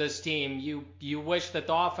weaknesses of this team, you wish that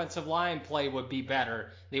the offensive line play would be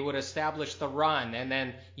better. They would establish the run. And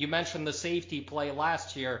then you mentioned the safety play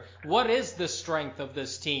last year. What is the strength of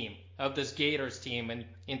this team, of this Gators team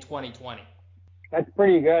in 2020? That's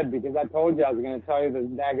pretty good, because I told you I was going to tell you the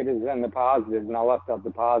negatives and the positives, and I left out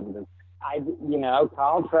the positives.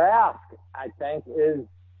 Kyle Trask, I think,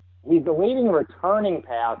 he's the leading returning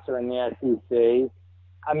passer in the SEC.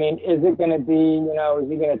 I mean, is it going to be, is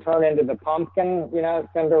he going to turn into the pumpkin,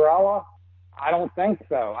 Cinderella? I don't think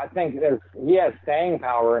so. I think he has staying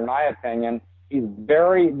power, in my opinion.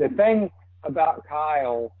 The thing about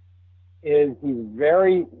Kyle is he's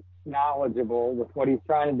very knowledgeable with what he's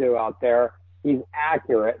trying to do out there. He's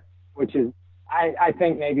accurate, which is, I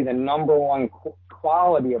think, maybe the number one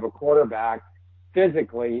quality of a quarterback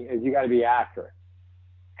physically is you got to be accurate.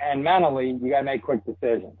 And mentally, you got to make quick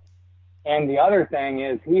decisions. And the other thing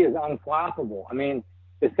is he is unflappable. I mean,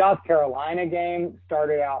 the South Carolina game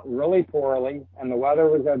started out really poorly, and the weather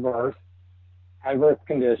was adverse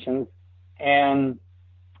conditions. And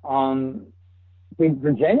the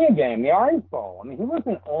Virginia game, the Orange Bowl, I mean, he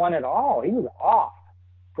wasn't on at all. He was off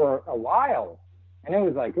for a while. And it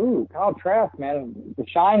was like, ooh, Kyle Trask, man, the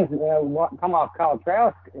shines come off Kyle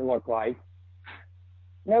Trask, it looked like.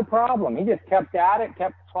 No problem. He just kept at it,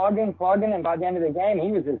 kept plugging, and by the end of the game,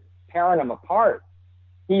 he was just tearing them apart.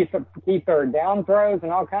 He third down throws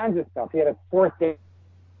and all kinds of stuff. He had a fourth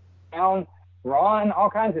down run,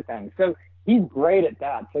 all kinds of things. So he's great at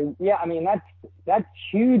that. So, yeah, I mean, that's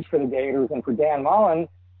huge for the Gators and for Dan Mullen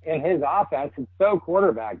in his offense. It's so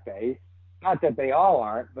quarterback-based. Not that they all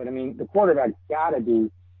aren't, but, I mean, the quarterback's got to be,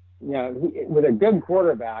 with a good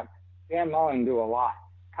quarterback, Dan Mullen can do a lot.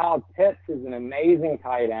 Kyle Pitts is an amazing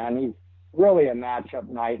tight end. He's really a matchup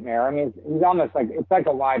nightmare. I mean, he's almost it's like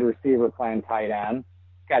a wide receiver playing tight end.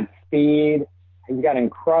 He's got speed. He's got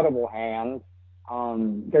incredible hands.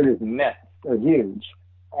 They're just mitts. They're huge.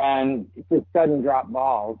 And it just doesn't drop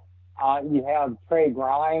balls. You have Trey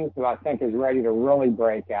Grimes, who I think is ready to really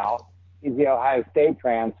break out. He's the Ohio State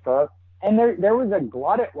transfer. And there was a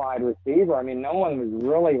glut at wide receiver. I mean, no one was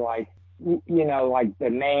really like the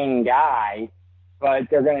main guy, but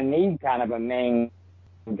they're going to need kind of a main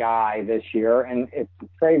guy this year. And if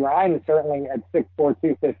Trey Grimes, certainly at 6'4",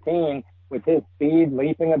 215, with his speed,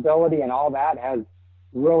 leaping ability, and all that, has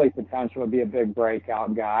really potential to be a big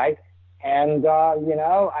breakout guy. And,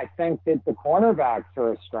 I think that the cornerbacks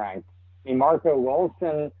are a strength. I mean, Marco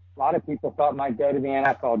Wilson, a lot of people thought might go to the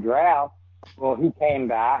NFL draft. Well, he came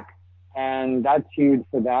back, and that's huge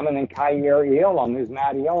for them. And then Kaiir Elam, who's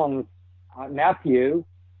Matt Elam's nephew,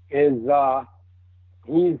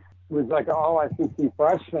 was like an all-SEC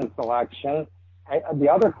freshman selection. The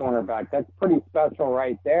other cornerback, that's pretty special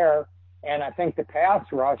right there. And I think the pass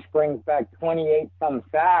rush brings back 28-some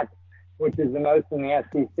sacks, which is the most in the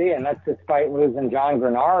SEC, and that's despite losing John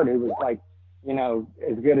Grenard, who was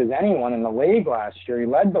as good as anyone in the league last year. He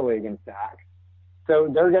led the league in sacks. So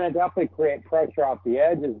they're going to definitely create pressure off the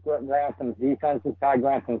edge, as Ty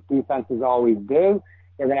Grantham's defenses always do.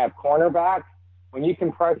 They're going to have cornerbacks. When you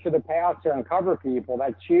can pressure the passer and cover people,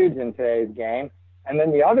 that's huge in today's game. And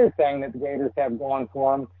then the other thing that the Gators have going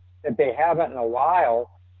for them that they haven't in a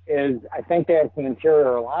while is I think they have some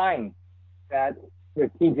interior line that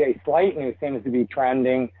with TJ Slayton, who seems to be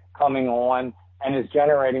trending, coming on, and is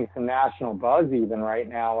generating some national buzz even right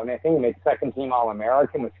now. And I think he made second team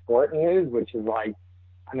All-American with Sporting News, which is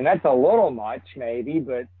that's a little much maybe,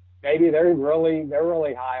 but maybe they're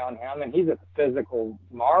really high on him. And he's a physical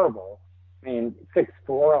marvel. I mean,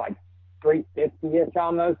 6'4", 350-ish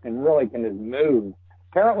almost, and really can just move.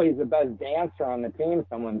 Apparently he's the best dancer on the team,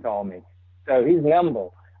 someone told me. So he's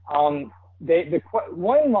nimble. The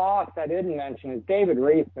one loss I didn't mention is David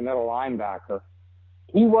Reese, the middle linebacker.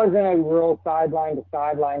 he wasn't a real sideline to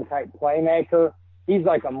sideline type playmaker. He's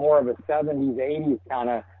like a more of a 70s, 80s kind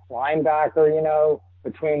of linebacker, you know,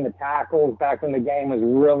 between the tackles back when the game was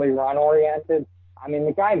really run oriented. I mean,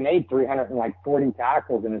 the guy made 340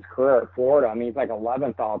 tackles in his career at Florida. I mean, he's like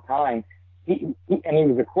 11th all time. And he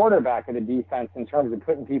was a quarterback of the defense in terms of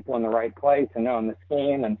putting people in the right place and knowing the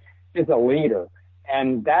scheme, and just a leader.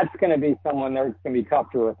 And that's going to be someone that's going to be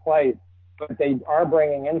tough to replace. But they are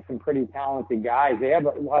bringing in some pretty talented guys. They have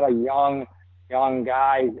a lot of young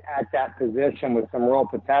guys at that position with some real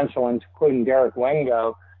potential, including Derek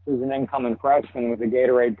Wingo, who's an incoming freshman with the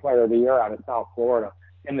Gatorade Player of the Year out of South Florida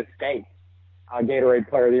in the state. Gatorade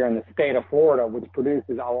Player of the Year in the state of Florida, which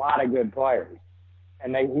produces a lot of good players.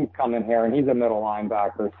 And he's coming here, and he's a middle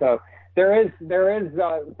linebacker. So there is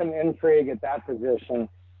some intrigue at that position.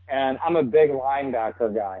 And I'm a big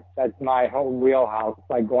linebacker guy. That's my whole wheelhouse,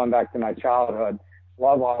 like going back to my childhood.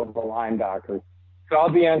 Love all of the linebackers. So I'll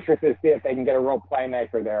be interested to see if they can get a real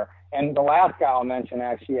playmaker there. And the last guy I'll mention,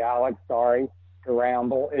 actually, Alex, sorry to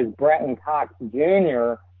ramble, is Brenton Cox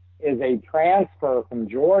Jr. is a transfer from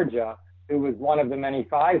Georgia who was one of the many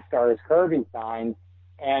 5-stars Kirby signed,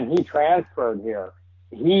 and he transferred here.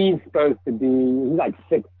 He's supposed to be, he's like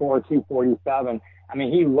 6'4", 247. I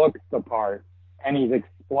mean, he looks the part, and he's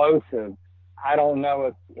explosive. I don't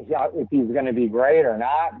know if he's going to be great or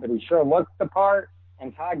not, but he sure looks the part.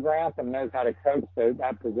 And Todd Grantham knows how to coach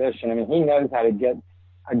that position. I mean, he knows how to get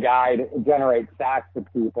a guy to generate sacks for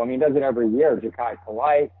people. I mean, he does it every year. Ja'Kai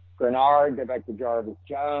Polite, Grenard, go back to Jarvis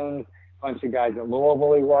Jones, a bunch of guys at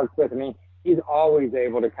Louisville he worked with. I mean, he's always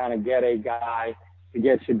able to kind of get a guy to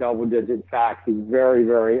get you double-digit sacks. He's very,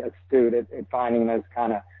 very astute at finding those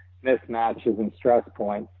kind of mismatches and stress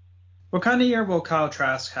points. What kind of year will Kyle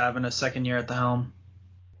Trask have in his second year at the helm?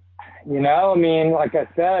 You know, I mean, like I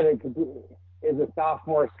said, it could be is a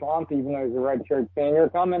sophomore slump, even though he's a redshirt senior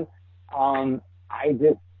coming. I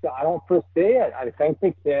don't foresee it. I think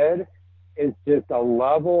the kid is just a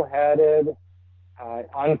level-headed,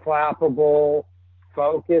 unflappable,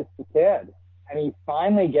 focused kid, and he's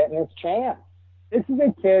finally getting his chance. This is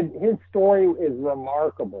a kid, his story is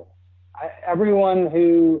remarkable. Everyone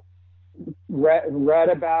who read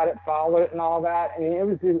about it, followed it and all that, I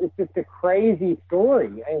mean, it's just a crazy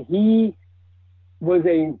story. And he was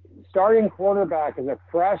a starting quarterback as a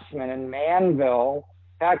freshman in Manville,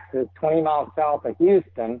 Texas, 20 miles south of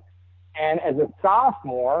Houston. And as a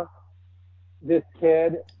sophomore, this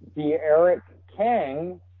kid, D'Eriq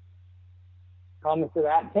King, comes to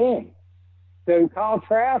that team. So Kyle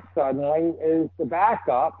Trask suddenly is the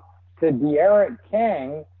backup to D'Eriq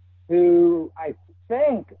King, who I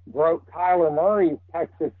think broke Kyler Murray's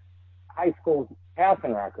Texas high school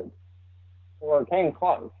passing record, or came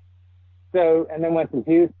close. So, and then went to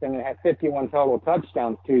Houston and had 51 total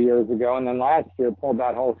touchdowns 2 years ago, and then last year pulled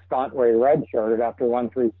that whole stunt where he redshirted after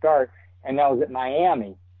 1-3 start, and that was at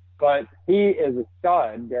Miami. But he is a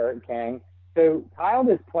stud, D'Eriq King. So Kyle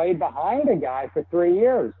just played behind a guy for 3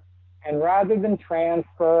 years. And rather than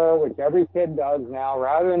transfer, which every kid does now,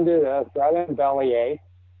 rather than do this, rather than bellyache,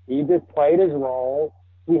 he just played his role.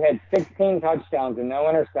 He had 16 touchdowns and no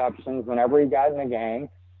interceptions whenever he got in the game.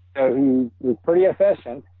 So he was pretty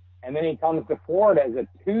efficient. And then he comes to Florida as a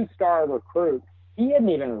 2-star recruit. He isn't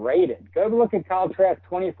even rated. Go look at Kyle Trask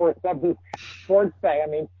 24/7 Sports Bay. I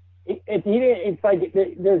mean, it's like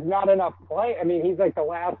there's not enough play. I mean, he's like the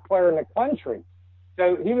last player in the country.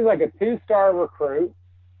 So he was like a 2-star recruit.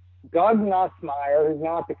 Doug Nussmeier, who's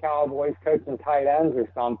now at the Cowboys coaching tight ends or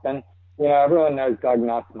something. You know, everyone knows Doug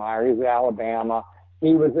Nussmeier. He's at Alabama.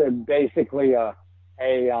 He was basically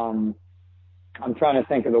I'm trying to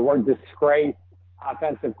think of the word, disgraced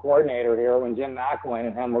offensive coordinator here when Jim McElwain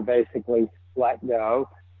and him were basically let go.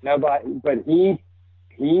 But he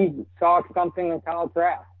saw something in Kyle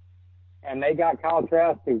Trask, and they got Kyle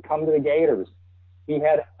Trask to come to the Gators. He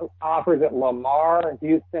had offers at Lamar,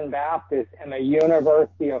 Houston Baptist, and the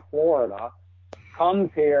University of Florida.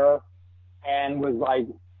 Comes here and was like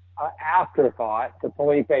afterthought to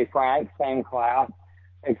Felipe Frank, same class,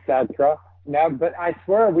 etc. Now, but I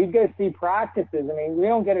swear, we'd go see practices. I mean, we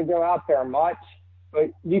don't get to go out there much,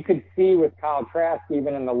 but you could see with Kyle Trask,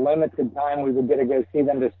 even in the limited time we would get to go see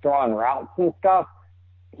them just drawing routes and stuff,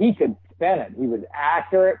 he could spin it. He was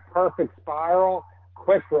accurate, perfect spiral,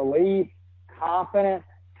 quick release, confident,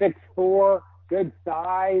 6'4", good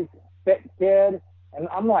size, fit kid. And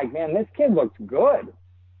I'm like, man, this kid looks good.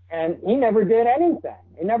 And he never did anything.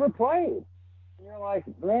 He never played. And you're like,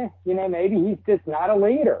 you know, maybe he's just not a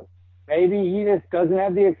leader. Maybe he just doesn't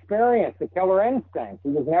have the experience, the killer instinct. He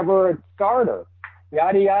was never a starter,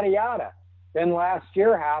 yada, yada, yada. Then last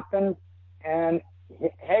year happened, and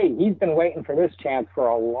hey, he's been waiting for this chance for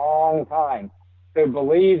a long time. So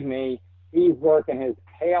believe me, he's working his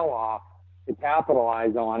tail off to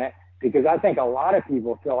capitalize on it, because I think a lot of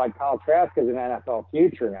people feel like Kyle Trask is an NFL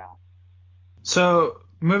future now. So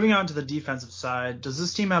moving on to the defensive side, does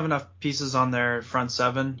this team have enough pieces on their front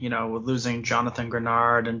seven, with losing Jonathan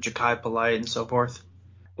Grenard and Ja'Kai Polite and so forth?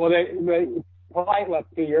 Well, Polite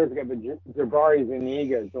left 2 years ago, but Jabari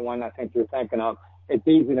Zuniga is the one I think you're thinking of. It's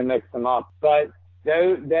easy to mix them up. But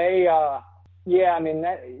Jabari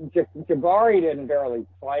didn't barely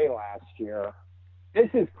play last year. This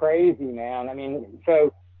is crazy, man. I mean,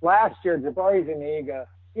 so last year, Jabari Zuniga,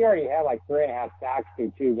 he already had like 3.5 sacks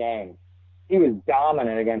through 2 games. He was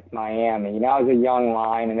dominant against Miami. That was a young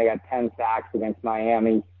line, and they got 10 sacks against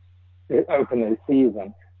Miami to open the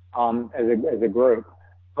season as a group.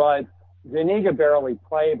 But Zuniga barely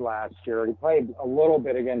played last year. He played a little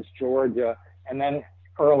bit against Georgia, and then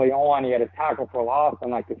early on he had a tackle for loss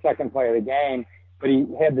on like the second play of the game, but he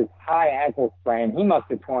had this high ankle sprain. He must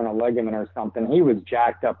have torn a ligament or something. He was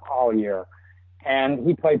jacked up all year. And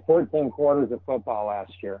he played 14 quarters of football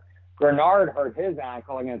last year. Grenard hurt his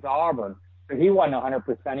ankle against Auburn, but he wasn't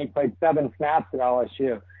 100%. He played 7 snaps at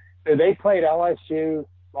LSU. So they played LSU,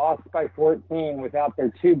 lost by 14 without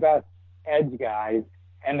their 2 best edge guys,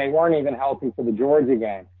 and they weren't even healthy for the Georgia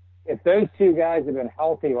game. If those 2 guys had been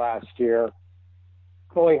healthy last year,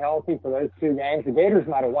 fully healthy for those 2 games, the Gators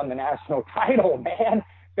might have won the national title, man,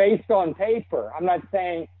 based on paper. I'm not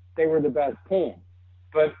saying they were the best team,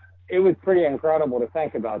 but it was pretty incredible to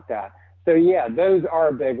think about that. So, yeah, those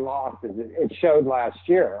are big losses. It showed last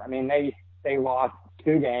year. I mean, they lost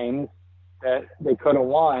 2 games that they could have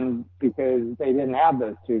won because they didn't have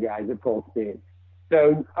those 2 guys at full speed.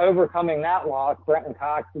 So overcoming that loss, Brenton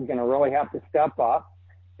Cox is going to really have to step up.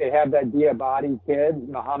 They have that Diabate kid,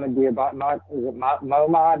 Mohamed Diabate. Is it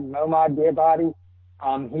Mohamed Diabate?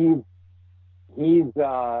 He's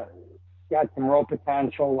got some real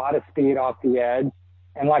potential, a lot of speed off the edge.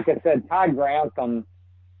 And like I said, Todd Grantham,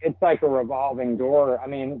 it's like a revolving door. I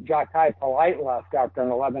mean, Ja'Kai Polite left after an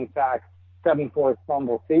 11-sack, 7 forced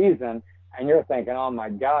fumble season, and you're thinking, oh my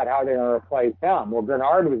God, how are they going to replace him? Well,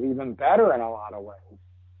 Grenard was even better in a lot of ways,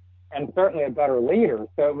 and certainly a better leader.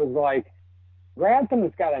 So it was like,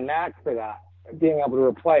 Grantham's got a knack for that, being able to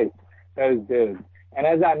replace those dudes. And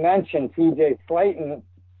as I mentioned, TJ Slaton,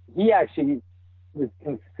 he actually was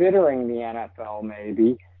considering the NFL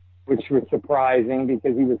maybe, which was surprising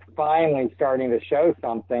because he was finally starting to show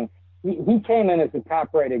something. He came in as a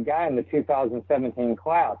top-rated guy in the 2017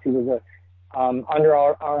 class. He was a Under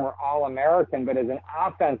Armour All-American, but as an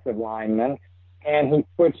offensive lineman, and he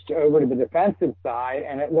switched over to the defensive side,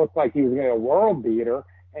 and it looked like he was going to be a world beater,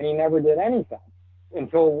 and he never did anything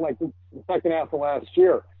until like the second half of last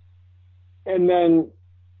year. And then,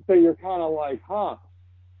 so you're kind of like,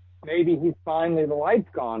 maybe he's finally, the lights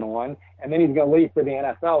gone on, and then he's going to leave for the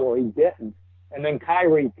NFL. Well, he didn't. And then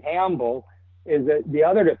Kyrie Campbell is the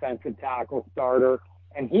other defensive tackle starter,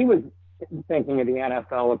 and he was thinking of the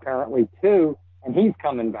NFL apparently too, and he's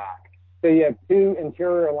coming back. So you have 2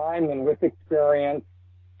 interior linemen with experience,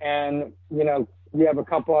 and, you have a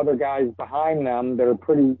couple other guys behind them that are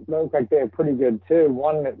look like they're pretty good too.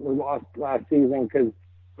 One that was lost last season because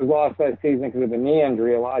of a knee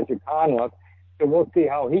injury, Elijah Conliffe. So we'll see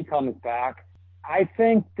how he comes back. I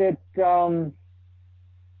think that, that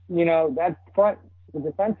front, the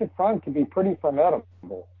defensive front could be pretty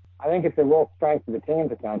formidable. I think it's a real strength of the team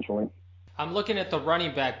potentially. I'm looking at the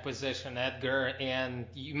running back position, Edgar, and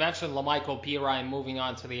you mentioned LaMichael Pirine moving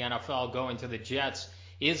on to the NFL, going to the Jets.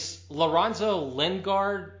 Is Lorenzo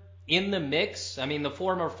Lingard in the mix? I mean, the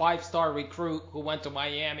former 5-star recruit who went to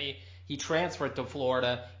Miami, he transferred to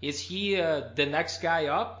Florida. Is he the next guy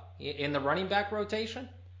up in the running back rotation?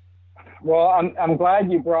 Well, I'm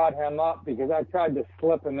glad you brought him up because I tried to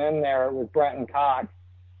slip him in there with Brenton Cox,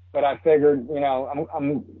 but I figured,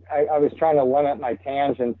 I was trying to limit my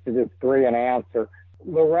tangents to just 3 and answer.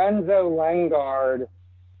 Lorenzo Lingard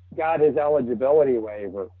got his eligibility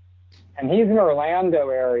waiver, and he's an Orlando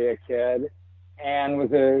area kid and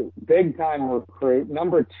was a big-time recruit,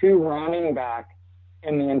 number 2 running back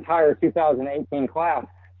in the entire 2018 class.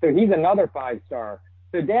 So he's another 5-star.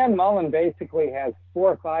 So Dan Mullen basically has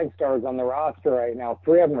 4 5-stars on the roster right now.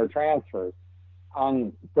 3 of them are transfers.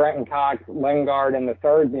 Brenton Cox, Lingard, and the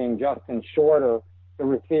third being Justin Shorter, the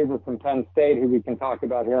receiver from Penn State, who we can talk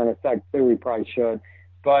about here in a sec too. We probably should.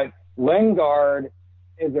 But Lingard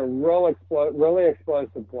is a really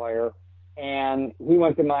explosive player, and he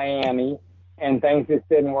went to Miami, and things just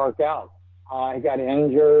didn't work out. He got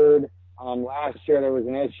injured. Last year there was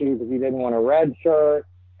an issue because he didn't want a red shirt,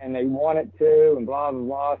 and they wanted to, and blah, blah,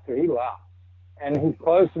 blah, so he left. and he's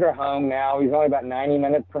closer to home now. He's only about 90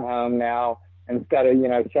 minutes from home now instead of,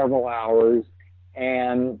 several hours.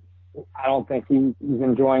 And I don't think he's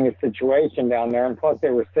enjoying his situation down there. And plus, they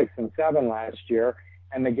were 6-7 last year,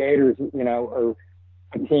 and the Gators, are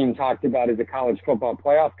a team talked about as a college football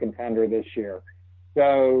playoff contender this year.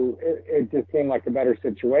 So it just seemed like a better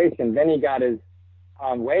situation. Then he got his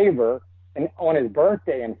waiver, and on his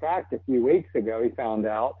birthday, in fact, a few weeks ago, he found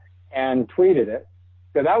out and tweeted it.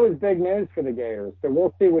 So that was big news for the Gators. So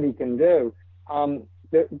we'll see what he can do.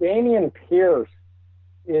 Damian Pierce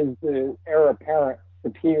is the heir apparent to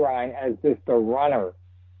Perine as just a runner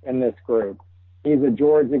in this group. He's a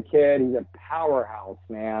Georgia kid. He's a powerhouse,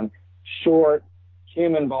 man. Short,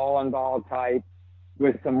 human ball and ball type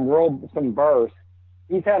with some burst.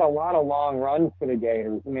 He's had a lot of long runs for the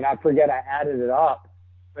Gators. I mean, I forget I added it up,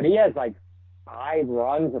 but he has like 5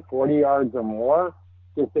 runs of 40 yards or more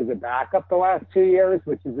just as a backup the last 2 years,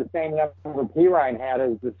 which is the same number Perine had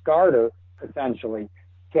as the starter, essentially.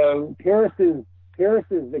 So Pierce is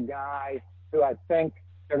the guy who I think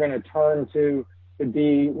they're going to turn to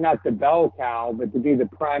be not the bell cow, but to be the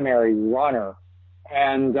primary runner.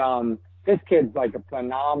 And this kid's like a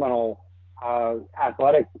phenomenal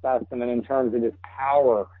athletic specimen in terms of his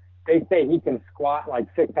power. They say he can squat like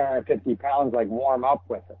 650 pounds, like warm up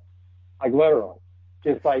with it, like literally,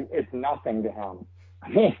 just like it's nothing to him. I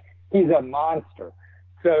mean, he's a monster.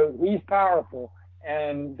 So he's powerful,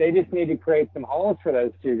 and they just need to create some holes for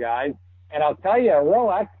those two guys. And I'll tell you, a real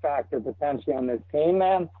X factor potentially on this team,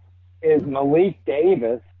 man, is Malik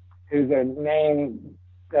Davis, who's a name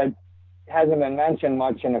that hasn't been mentioned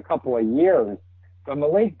much in a couple of years. But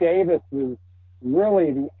Malik Davis was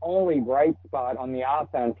really the only bright spot on the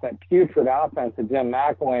offense, that putrid offense of Jim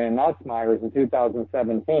McElwain and Nussmeyers in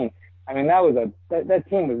 2017. I mean, that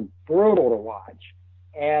team was brutal to watch.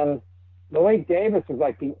 And Malik Davis was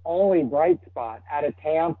like the only bright spot out of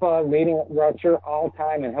Tampa, leading rusher all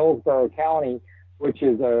time in Hillsborough County, which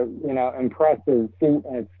is a, impressive feat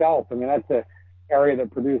in itself. I mean, that's an area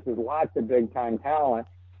that produces lots of big time talent.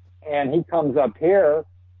 And he comes up here,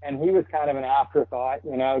 and he was kind of an afterthought,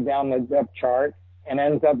 down the depth chart, and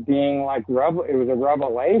ends up being like, it was a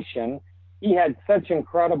revelation. He had such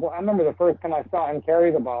incredible, I remember the first time I saw him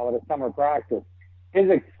carry the ball at a summer practice, his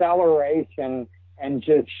acceleration and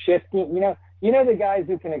just shifting, the guys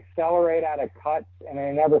who can accelerate out of cuts and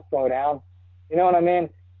they never slow down. You know what I mean?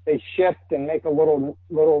 They shift and make a little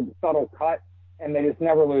subtle cut, and they just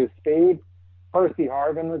never lose speed. Percy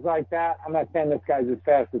Harvin was like that. I'm not saying this guy's as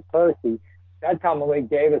fast as Percy. That's how Malik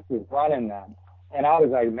Davis was running them. And I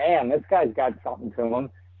was like, man, this guy's got something to him.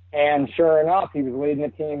 And sure enough, he was leading the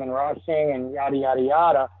team in rushing and yada, yada,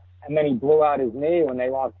 yada. And then he blew out his knee when they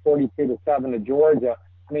lost 42-7 to Georgia.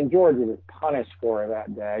 I mean, Georgia was punished for it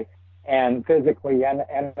that day, and physically and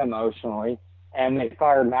emotionally. And they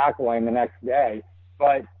fired McElwain the next day.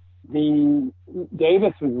 But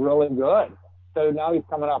Davis was really good. So now he's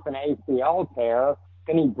coming off an ACL tear.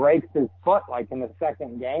 Then he breaks his foot like in the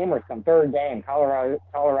second game or some third game.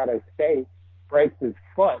 Colorado State breaks his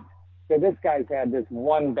foot. So this guy's had this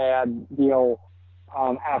one bad deal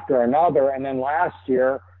after another. And then last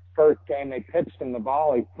year, first game they pitched him the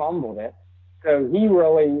ball, he fumbled it. So he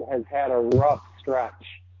really has had a rough stretch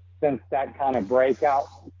since that kind of breakout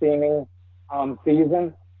seeming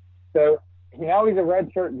season. So he's a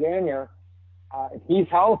redshirt junior. If he's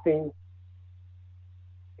healthy,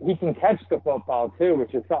 he can catch the football too,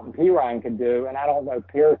 which is something Perine could do. And I don't know if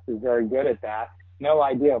Pierce is very good at that. No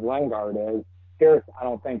idea if Lingard is. Pierce, I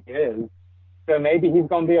don't think is. So maybe he's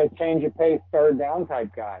going to be a change of pace, third down type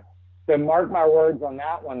guy. So mark my words on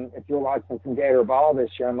that one. If you're watching some Gator ball this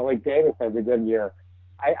year, and Malik Davis has a good year,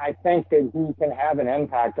 I think that he can have an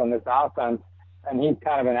impact on this offense. And he's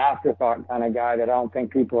kind of an afterthought kind of guy that I don't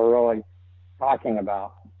think people are really talking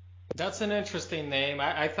about. That's an interesting name.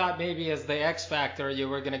 I thought maybe as the X factor you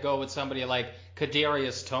were going to go with somebody like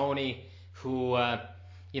Kadarius Toney, who,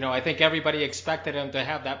 I think everybody expected him to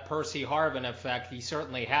have that Percy Harvin effect. He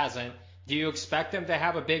certainly hasn't. Do you expect him to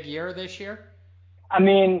have a big year this year? I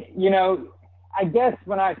mean, I guess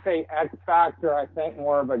when I say X factor, I think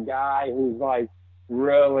more of a guy who's like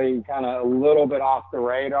really kind of a little bit off the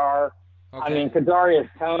radar. Okay. I mean, Kadarius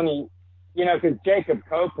Toney, because Jacob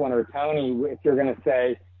Copeland or Toney, if you're going to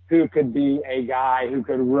say who could be a guy who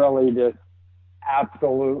could really just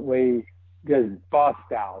absolutely just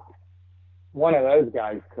bust out. One of those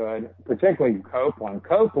guys could, particularly Copeland.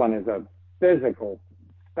 Copeland is a physical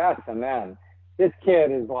specimen. This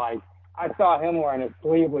kid is like, I saw him wearing a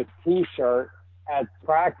sleeveless T-shirt at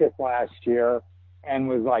practice last year and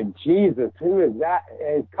was like, Jesus, who is that?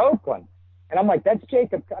 It's Copeland. And I'm like, that's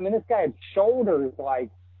Jacob. I mean, this guy had shoulders like,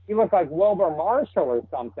 he looked like Wilbur Marshall or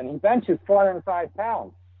something. He benches 405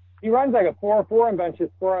 pounds. He runs like a 4.4 and benches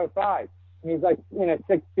 405. And he's like,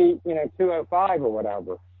 6 feet, 205 or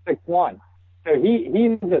whatever, 6'1". So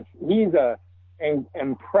he's an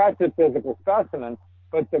impressive physical specimen.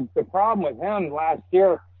 But the problem with him last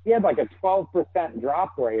year, he had like a 12%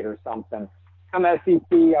 drop rate or something. Some SEC,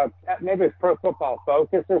 maybe it's Pro Football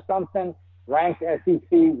Focus or something, ranked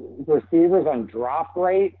SEC receivers on drop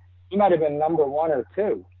rate. He might have been number 1 or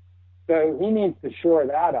 2. So he needs to shore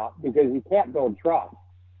that up because you can't build trust,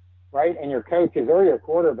 right? And your coaches or your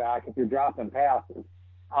quarterback if you're dropping passes.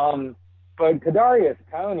 But Kadarius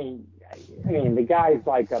Toney, I mean, the guy's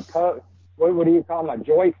like what do you call him? A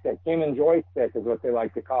joystick, human joystick is what they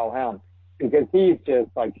like to call him, because he's just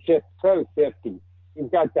like so shifty. He's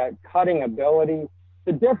got that cutting ability.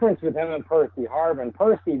 The difference with him and Percy Harvin,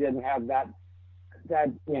 Percy didn't have that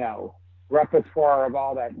repertoire of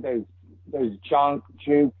all those junk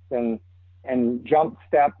jukes and jump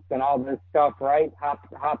steps and all this stuff, right?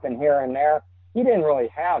 Hopping here and there. He didn't really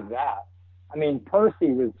have that. I mean,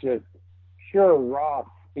 Percy was just pure raw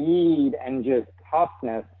speed and just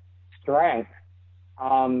toughness, strength.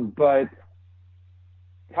 But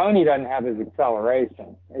Toney doesn't have his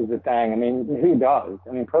acceleration is the thing. I mean, who does?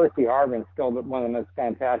 I mean, Percy Harvin's still one of the most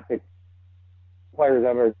fantastic players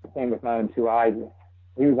I've ever seen with my own 2 eyes.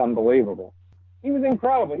 He was unbelievable. He was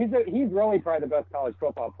incredible. He's really probably the best college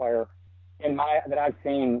football player that I've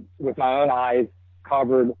seen with my own eyes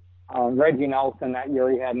covered. Reggie Nelson that year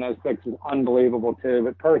he had in 06 was unbelievable too,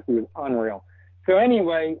 but Percy was unreal. So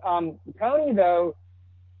anyway, Toney though,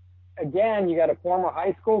 again, you got a former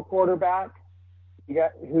high school quarterback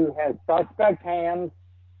who has suspect hands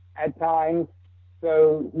at times.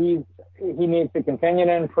 So he needs to continue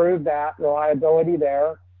to improve that reliability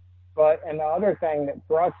there. And the other thing that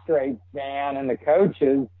frustrates Dan and the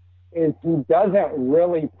coaches is he doesn't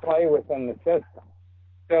really play within the system.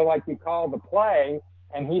 So like you call the play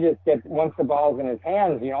and he just gets, once the ball's in his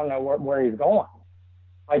hands, you don't know where he's going.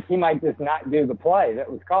 Like he might just not do the play that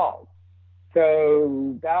was called.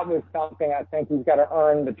 So that was something I think he's got to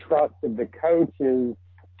earn the trust of the coaches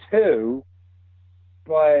too.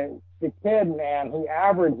 But the kid, man, he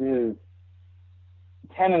averages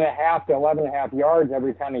 10.5 to 11.5 yards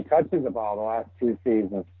every time he touches the ball the last 2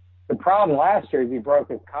 seasons. The problem last year is he broke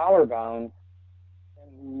his collarbone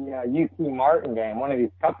in the UT Martin game, one of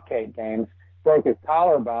these cupcake games, broke his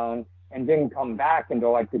collarbone and didn't come back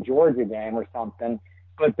until like the Georgia game or something.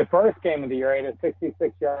 But the first game of the year, he had a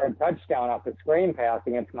 66-yard touchdown off a screen pass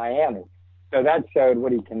against Miami. So that showed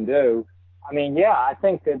what he can do. I mean, yeah, I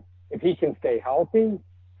think that if he can stay healthy,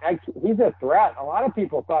 he's a threat. A lot of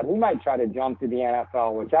people thought he might try to jump to the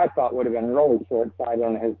NFL, which I thought would have been really short-sighted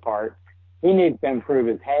on his part. He needs to improve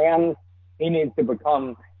his hands. He needs to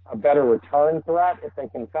become a better return threat. If they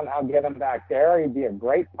can somehow get him back there, he'd be a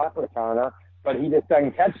great punt returner, but he just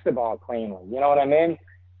doesn't catch the ball cleanly. You know what I mean?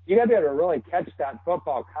 You got to be able to really catch that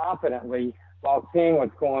football confidently while seeing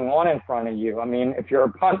what's going on in front of you. I mean, if you're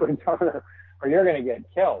a punt returner, or you're going to get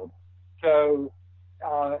killed. So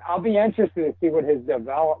I'll be interested to see what his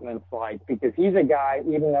development's like, because he's a guy,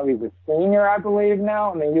 even though he's a senior, I believe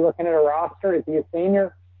now. I mean, you looking at a roster, is he a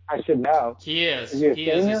senior? I should know. He is. He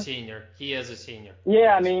is a senior.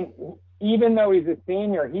 Yeah, I mean, even though he's a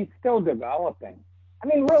senior, he's still developing. I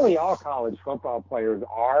mean, really all college football players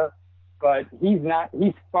are, but he's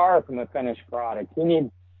far from a finished product. He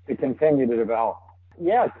needs to continue to develop.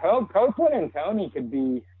 Yeah, Copeland and Toney could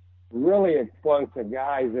be really explosive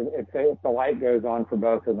guys if the light goes on for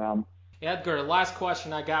both of them. Edgar, last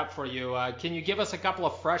question I got for you. Can you give us a couple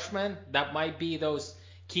of freshmen that might be those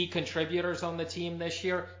key contributors on the team this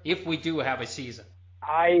year, if we do have a season?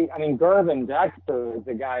 I mean, Gervin Dexter is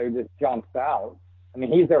the guy who just jumps out. I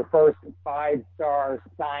mean, he's their first 5-star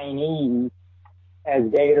signee as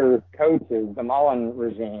Gators coaches, the Mullen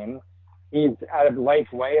regime. He's out of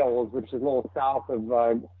Lake Wales, which is a little south of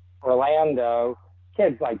Orlando.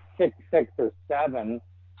 Kid's like 6'6" or 7,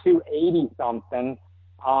 280 something.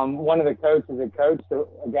 One of the coaches that coached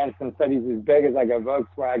against him said he's as big as like a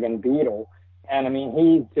Volkswagen Beetle. And I mean,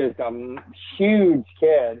 he's just a huge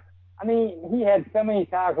kid. I mean, he had so many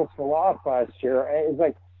tackles for loss last year. It was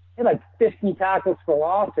like, he had like 50 tackles for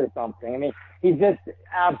loss or something. I mean, he just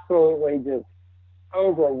absolutely just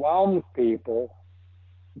overwhelms people.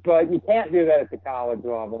 But you can't do that at the college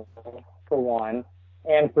level, for one.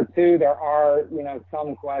 And for two, there are,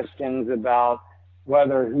 some questions about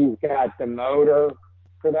whether he's got the motor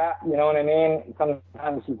for that. You know what I mean?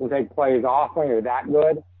 Sometimes you can take plays off when you're that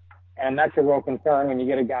good. And that's a real concern when you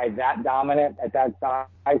get a guy that dominant at that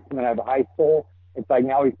size coming out of high school. It's like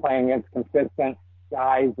now he's playing against consistent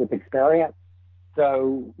guys with experience.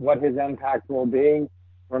 So what his impact will be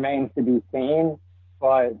remains to be seen.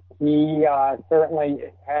 But he certainly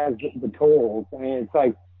has the tools. I mean, it's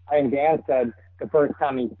like I think Dan said the first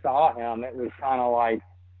time he saw him, it was kind of like,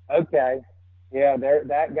 okay, yeah,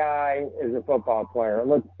 that guy is a football player.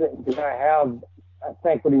 I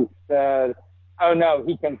think what he said, oh no,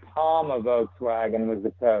 he can palm a Volkswagen was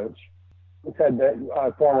the coach. He said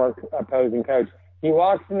that former opposing coach. He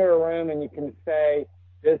walks into a room and you can say,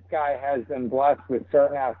 this guy has been blessed with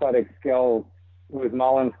certain athletic skills, was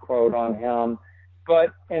Mullen's quote on him.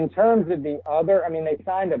 But in terms of the other, I mean, they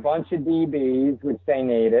signed a bunch of DBs, which they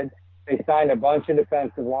needed. They signed a bunch of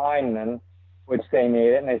defensive linemen, which they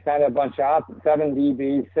needed. And they signed a bunch of 7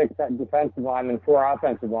 DBs, 6 defensive linemen, 4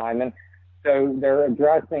 offensive linemen. So they're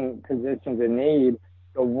addressing positions in need.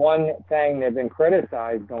 The one thing they've been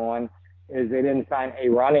criticized on is they didn't sign a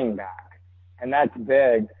running back. And that's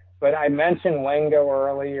big. But I mentioned Wingo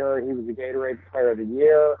earlier. He was the Gatorade Player of the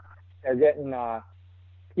Year. They're getting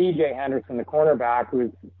T.J. Henderson, the cornerback, who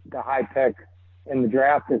was the high pick in the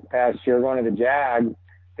draft this past year, going to the Jags.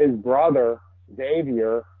 His brother,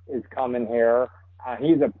 Xavier, is coming here.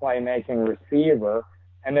 He's a playmaking receiver.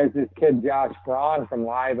 And there's this kid, Josh Braun, from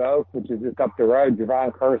Live Oak, which is just up the road.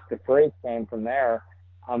 Javon Curse, the freak, came from there,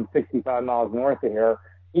 65 miles north of here.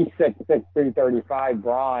 He's 6'6", 335.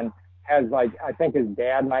 Braun has, I think his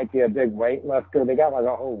dad might be a big weightlifter. They got,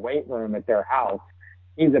 a whole weight room at their house.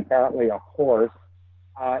 He's apparently a horse.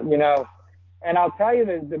 And I'll tell you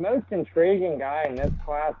the most intriguing guy in this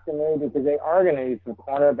class to me, because they are going to need some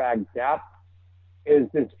cornerback depth, is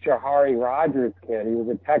this Jahari Rogers kid. He was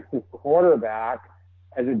a Texas quarterback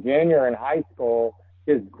as a junior in high school.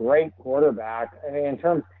 He's great quarterback. I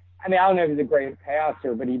don't know if he's a great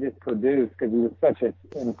passer, but he just produced because he was such an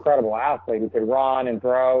incredible athlete. He could run and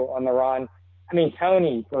throw on the run. I mean,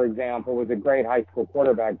 Tony, for example, was a great high school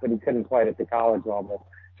quarterback, but he couldn't play at the college level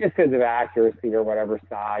just because of accuracy or whatever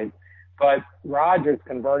size. But Rogers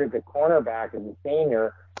converted to cornerback as a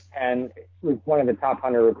senior and was one of the top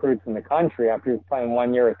 100 recruits in the country after he was playing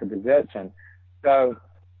 1 year at the position. So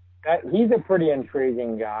he's a pretty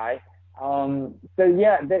intriguing guy.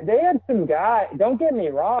 They had some guys. Don't get me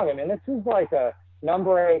wrong. I mean, this was like a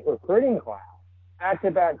number 8 recruiting class,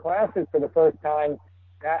 back-to-back classes for the first time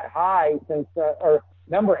that high since, or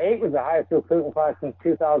number 8 was the highest recruiting class since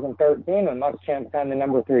 2013 when Muschamp signed the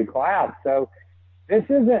number 3 class. So this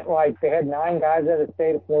isn't like they had 9 guys out of the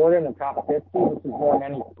state of Florida in the top 50, which is more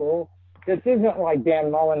than any school. This isn't like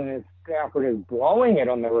Dan Mullen and his staff are just blowing it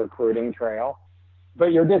on the recruiting trail,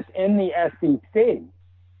 but you're just in the SEC.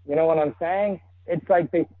 You know what I'm saying? It's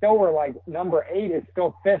like they still were number 8 is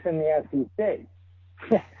still 5th in the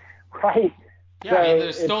SEC. Right? Yeah, I mean,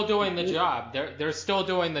 they're still doing the job. They're still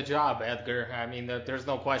doing the job, Edgar. I mean, there's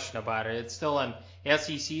no question about it. It's still an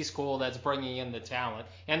SEC school that's bringing in the talent.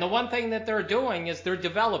 And the one thing that they're doing is they're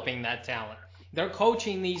developing that talent. They're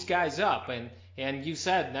coaching these guys up. And you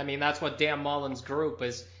said, I mean, that's what Dan Mullen's group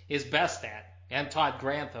is best at, and Todd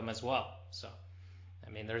Grantham as well. So, I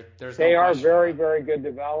mean, there's they no are question very, about it. very good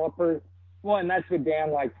developers. Well, and that's what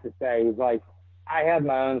Dan likes to say. He's like, I have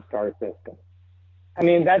my own star system. I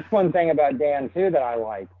mean, that's one thing about Dan, too, that I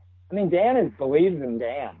like. I mean, Dan believes in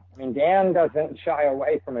Dan. I mean, Dan doesn't shy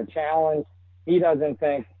away from a challenge. He doesn't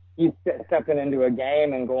think he's stepping into a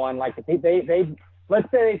game and going, if let's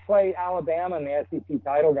say they play Alabama in the SEC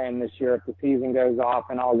title game this year if the season goes off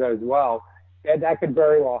and all goes well. That could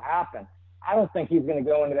very well happen. I don't think he's going to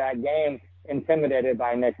go into that game intimidated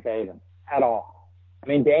by Nick Saban at all. I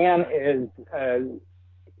mean, Dan is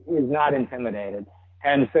not intimidated.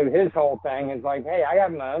 And so his whole thing is like, hey, I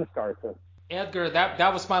have my own star system. Edgar,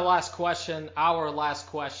 that was my last question, our last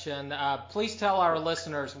question. Please tell our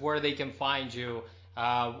listeners where they can find you.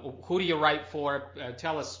 Who do you write for?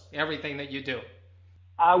 Tell us everything that you do.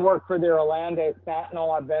 I work for the Orlando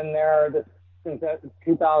Sentinel. I've been there since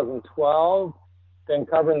 2012. Been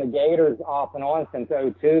covering the Gators off and on since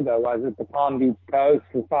 2002, though. I was at the Palm Beach Coast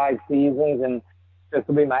for 5 seasons, and this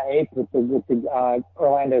will be my 8th with the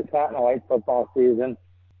Orlando Sentinel 8th football season.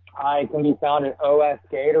 I can be found at OS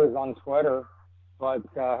Gators on Twitter, but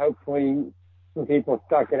hopefully some people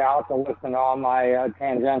stuck it out to listen to all my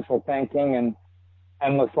tangential thinking and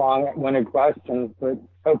endless long-winded questions. But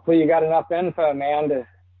hopefully you got enough info, man, to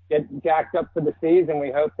get jacked up for the season.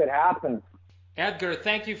 We hope it happens. Edgar,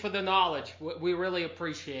 thank you for the knowledge. We really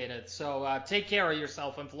appreciate it. So take care of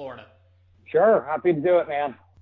yourself in Florida. Sure. Happy to do it, man.